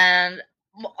 and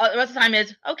the rest of the time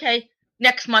is, okay,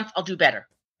 next month I'll do better.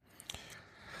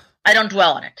 I don't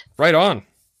dwell on it. Right on.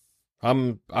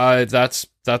 That's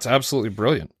absolutely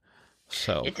brilliant.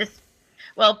 So it's just,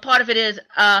 part of it is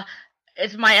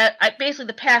it's my basically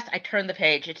the past. I turn the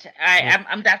page.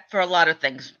 I'm that for a lot of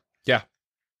things. Yeah.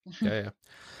 Yeah.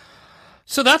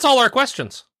 So that's all our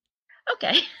questions.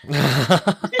 Okay.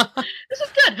 This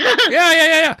is good.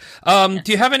 Yeah.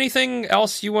 Do you have anything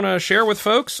else you want to share with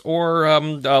folks, or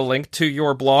a link to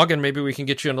your blog, and maybe we can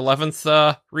get you an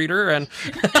 11th reader? And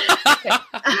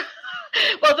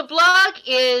well, the blog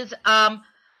is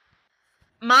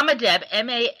Mama Deb,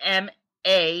 MAMADEB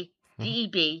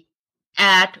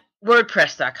at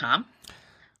WordPress.com.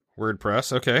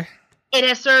 WordPress, okay. It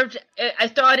has served. I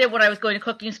started when I was going to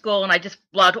cooking school, and I just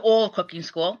blogged all of cooking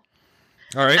school.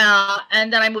 All right.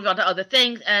 And then I moved on to other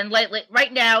things, and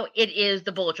right now it is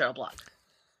the Bullet Journal blog.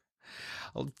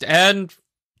 And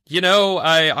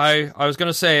I was going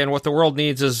to say, and what the world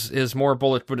needs is more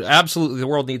but absolutely the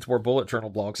world needs more bullet journal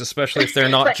blogs, especially if they're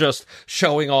not just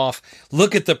showing off,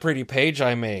 look at the pretty page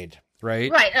I made,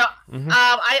 right? Right.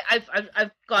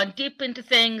 I've gone deep into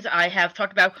things. I have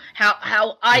talked about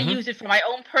how I use it for my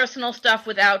own personal stuff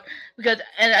and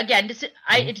again,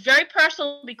 it's very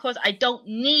personal because I don't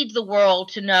need the world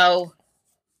to know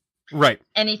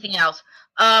anything else.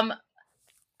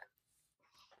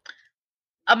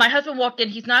 My husband walked in.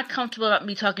 He's not comfortable about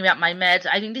me talking about my meds.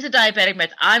 I think these are diabetic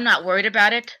meds. I'm not worried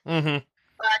about it. But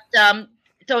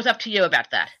so it's up to you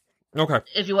about that. Okay.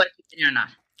 If you want to continue or not.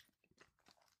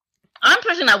 I'm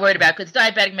personally not worried about it because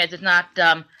diabetic meds is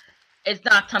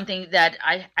not something that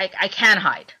I can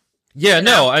hide. Yeah,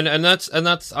 no, and that's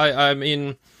I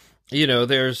mean,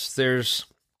 there's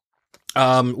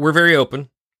we're very open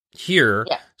here,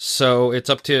 so it's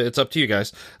up to you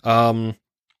guys. But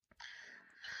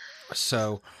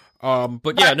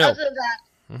yeah, no. Other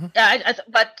than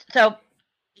that, so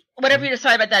whatever you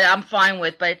decide about that, I'm fine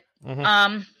with. But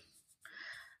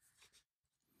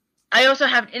I also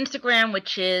have an Instagram,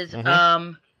 which is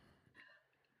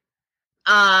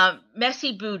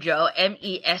Messy Bujo,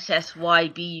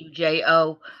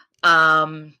 MESSYBUJO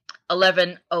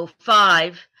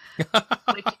 1105.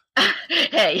 Which,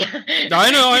 hey,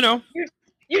 I know.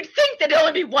 you'd think there'd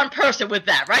only be one person with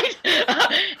that, right?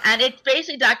 And it's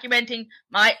basically documenting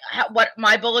my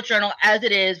bullet journal as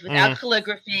it is, without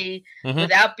calligraphy,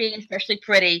 without being especially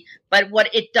pretty, but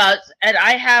what it does. And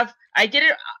I did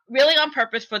it really on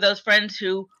purpose for those friends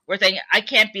who were saying, I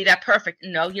can't be that perfect.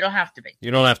 No, you don't have to be.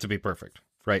 You don't have to be perfect.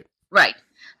 Right. Right.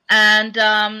 And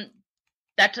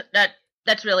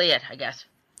that's really it, I guess.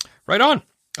 Right on.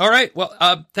 All right.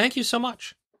 Well, thank you so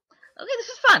much. Okay, this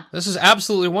is fun. This is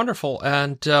absolutely wonderful.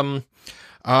 And for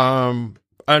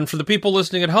the people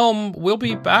listening at home, we'll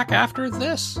be back after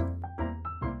this.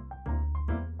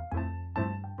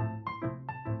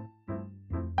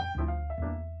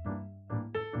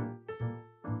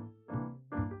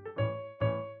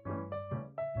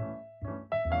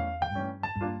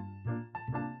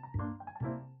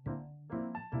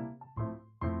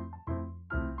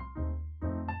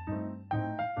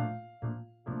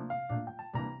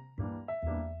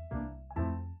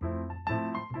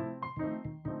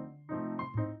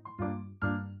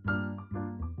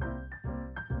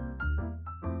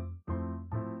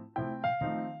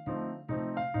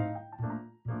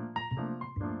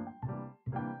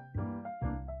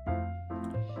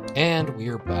 And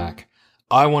we're back.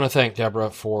 I want to thank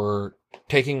Debra for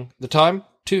taking the time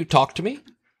to talk to me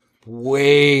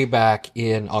way back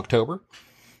in October.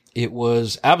 It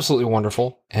was absolutely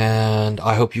wonderful, and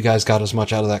I hope you guys got as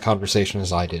much out of that conversation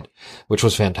as I did, which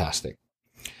was fantastic.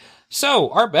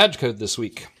 So, our badge code this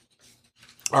week.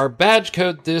 Our badge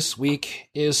code this week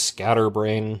is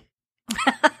Scatterbrain.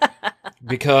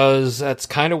 Because that's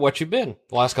kind of what you've been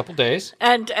the last couple days.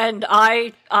 And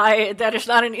I that is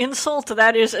not an insult,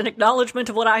 that is an acknowledgement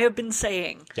of what I have been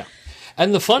saying. Yeah.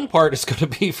 And the fun part is going to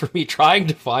be for me trying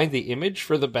to find the image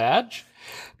for the badge,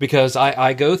 because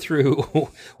I go through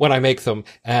when I make them,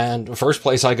 and the first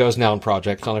place I go is Noun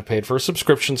Project, and I paid for a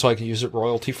subscription so I can use it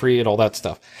royalty-free and all that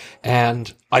stuff.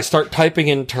 And I start typing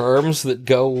in terms that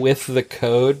go with the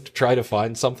code to try to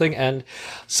find something, and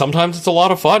sometimes it's a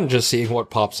lot of fun just seeing what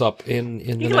pops up in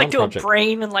the Noun Project. You can do a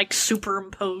brain and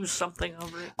superimpose something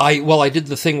over it. I did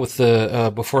the thing with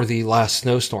the before the last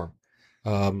snowstorm,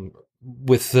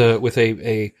 with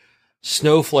a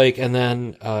snowflake and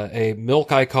then a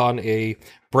milk icon, a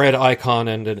bread icon,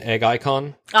 and an egg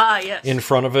icon. Ah, yes. In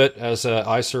front of it as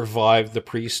I survived the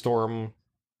pre-storm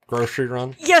grocery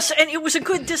run. Yes, and it was a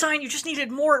good design. You just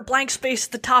needed more blank space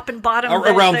at the top and bottom.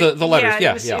 Around the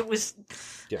letters, It was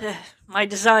my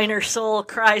designer soul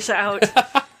cries out.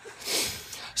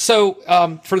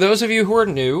 So, for those of you who are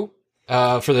new,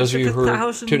 for those of you who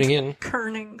are tuning in,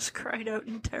 Kernings cried out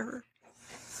in terror.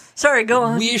 Sorry, go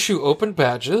on. We issue open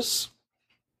badges.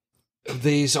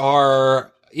 These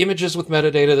are images with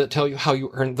metadata that tell you how you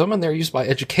earned them, and they're used by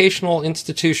educational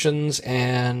institutions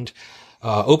and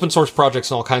open source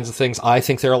projects and all kinds of things. I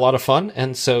think they're a lot of fun,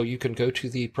 and so you can go to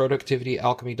the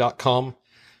productivityalchemy.com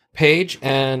page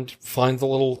and find the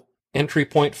little entry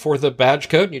point for the badge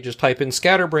code, and you just type in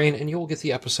Scatterbrain, and you will get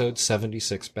the episode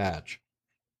 76 badge.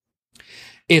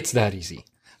 It's that easy.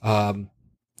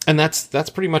 And that's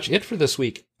pretty much it for this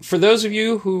week. For those of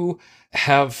you who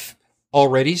have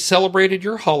already celebrated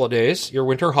your holidays, your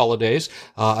winter holidays,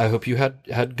 I hope you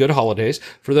had good holidays.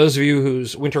 For those of you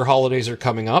whose winter holidays are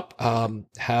coming up, I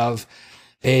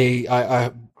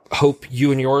hope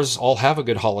you and yours all have a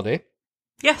good holiday.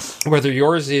 Yes. Whether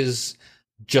yours is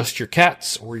just your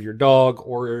cats or your dog,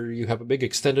 or you have a big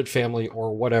extended family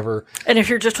or whatever. And if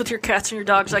you're just with your cats and your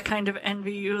dogs, I kind of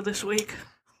envy you this week.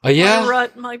 Yeah. My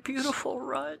rut, my beautiful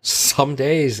rut. Some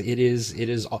days it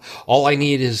is all I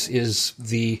need is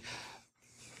the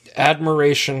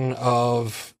admiration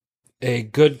of a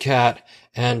good cat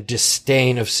and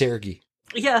disdain of Sergey.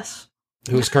 Yes.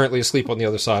 Who is currently asleep on the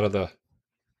other side of the...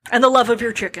 And the love of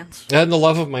your chickens. And the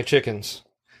love of my chickens.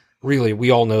 Really, we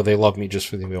all know they love me just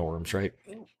for the mealworms, right?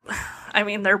 I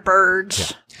mean, they're birds.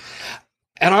 Yeah.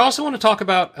 And I also want to talk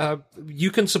about,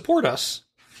 you can support us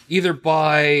either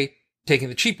by taking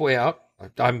the cheap way out.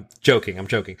 I'm joking.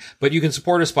 But you can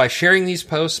support us by sharing these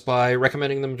posts, by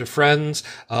recommending them to friends,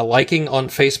 liking on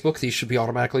Facebook. These should be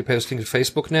automatically posting to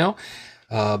Facebook now.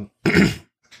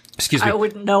 Excuse me. I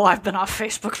wouldn't know. I've been off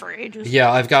Facebook for ages.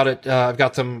 Yeah, I've got it. I've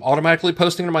got them automatically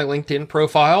posting to my LinkedIn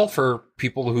profile for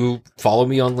people who follow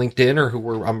me on LinkedIn or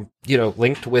who I'm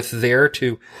linked with there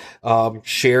to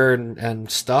share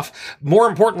and stuff. More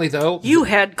importantly, though, you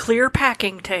had clear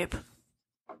packing tape.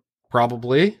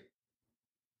 Probably.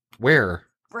 Where?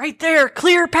 Right there,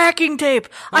 clear packing tape.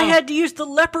 Oh. I had to use the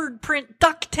leopard print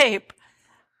duct tape.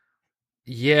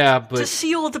 Yeah, but... to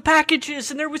seal the packages,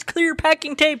 and there was clear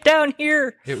packing tape down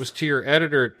here. It was to your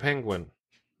editor at Penguin.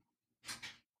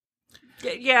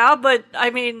 Yeah, but,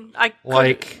 I mean,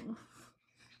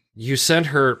 You sent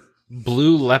her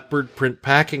blue leopard print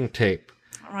packing tape.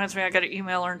 Reminds me, I got to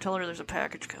email her and tell her there's a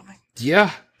package coming.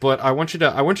 Yeah, but I want you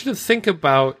to think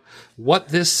about what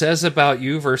this says about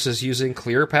you versus using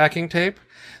clear packing tape.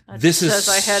 This is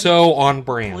so on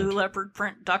brand. Blue leopard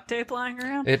print duct tape lying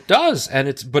around. It does, and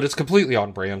it's completely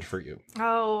on brand for you.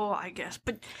 Oh, I guess,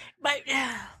 but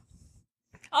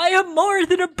I am more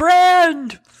than a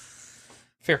brand.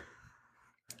 Fair.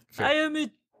 I am a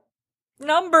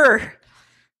number.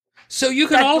 So you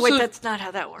can also wait, that's not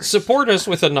how that works. Support us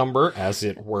with a number, as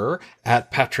it were,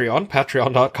 at Patreon,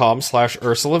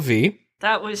 patreon.com/UrsulaV.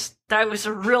 That was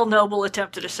a real noble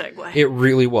attempt at a segue. It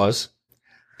really was.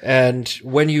 And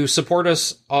when you support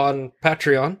us on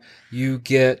Patreon, you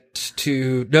get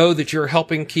to know that you're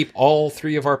helping keep all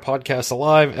 3 of our podcasts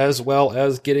alive, as well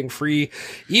as getting free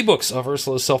ebooks of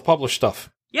Ursula's self-published stuff.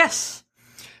 Yes.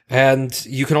 And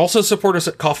you can also support us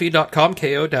at ko-fi.com,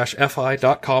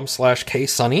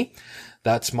 ko-fi.com/ksonney.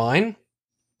 That's mine.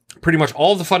 Pretty much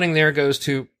all the funding there goes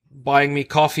to buying me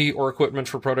coffee or equipment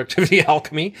for Productivity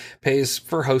Alchemy, pays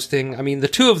for hosting. I mean, the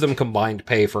 2 of them combined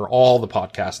pay for all the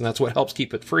podcasts, and that's what helps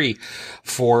keep it free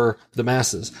for the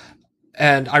masses.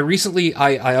 And I recently,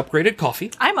 I upgraded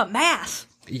coffee. I'm a mass.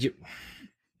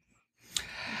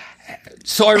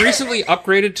 So I recently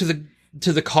upgraded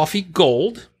to the Coffee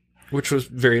Gold, which was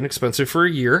very inexpensive for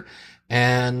a year.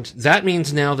 And that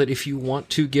means now that if you want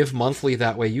to give monthly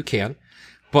that way, you can.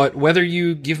 But whether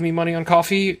you give me money on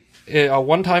coffee, a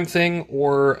one-time thing,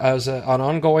 or as an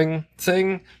ongoing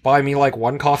thing, buy me like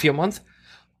 1 coffee a month,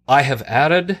 I have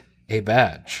added a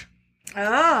badge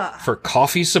for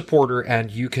coffee supporter,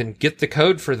 and you can get the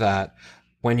code for that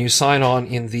when you sign on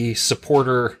in the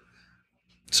supporter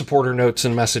notes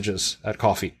and messages at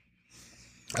Coffee.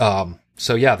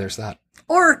 So yeah, there's that.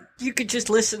 Or you could just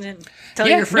listen and tell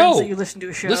your friends that you listen to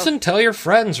a show. Listen, tell your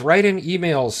friends, write in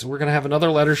emails. We're going to have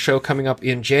another letter show coming up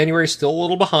in January, still a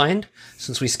little behind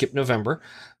since we skipped November,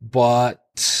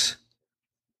 but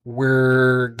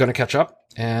we're going to catch up,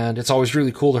 and it's always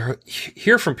really cool to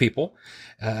hear from people,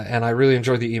 and I really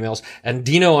enjoy the emails, and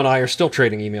Dino and I are still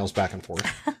trading emails back and forth,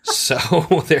 so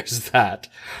there's that.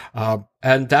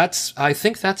 And I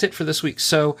think that's it for this week.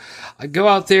 So go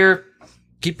out there,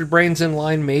 keep your brains in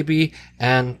line, maybe,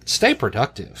 and stay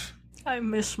productive. I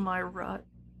miss my rut.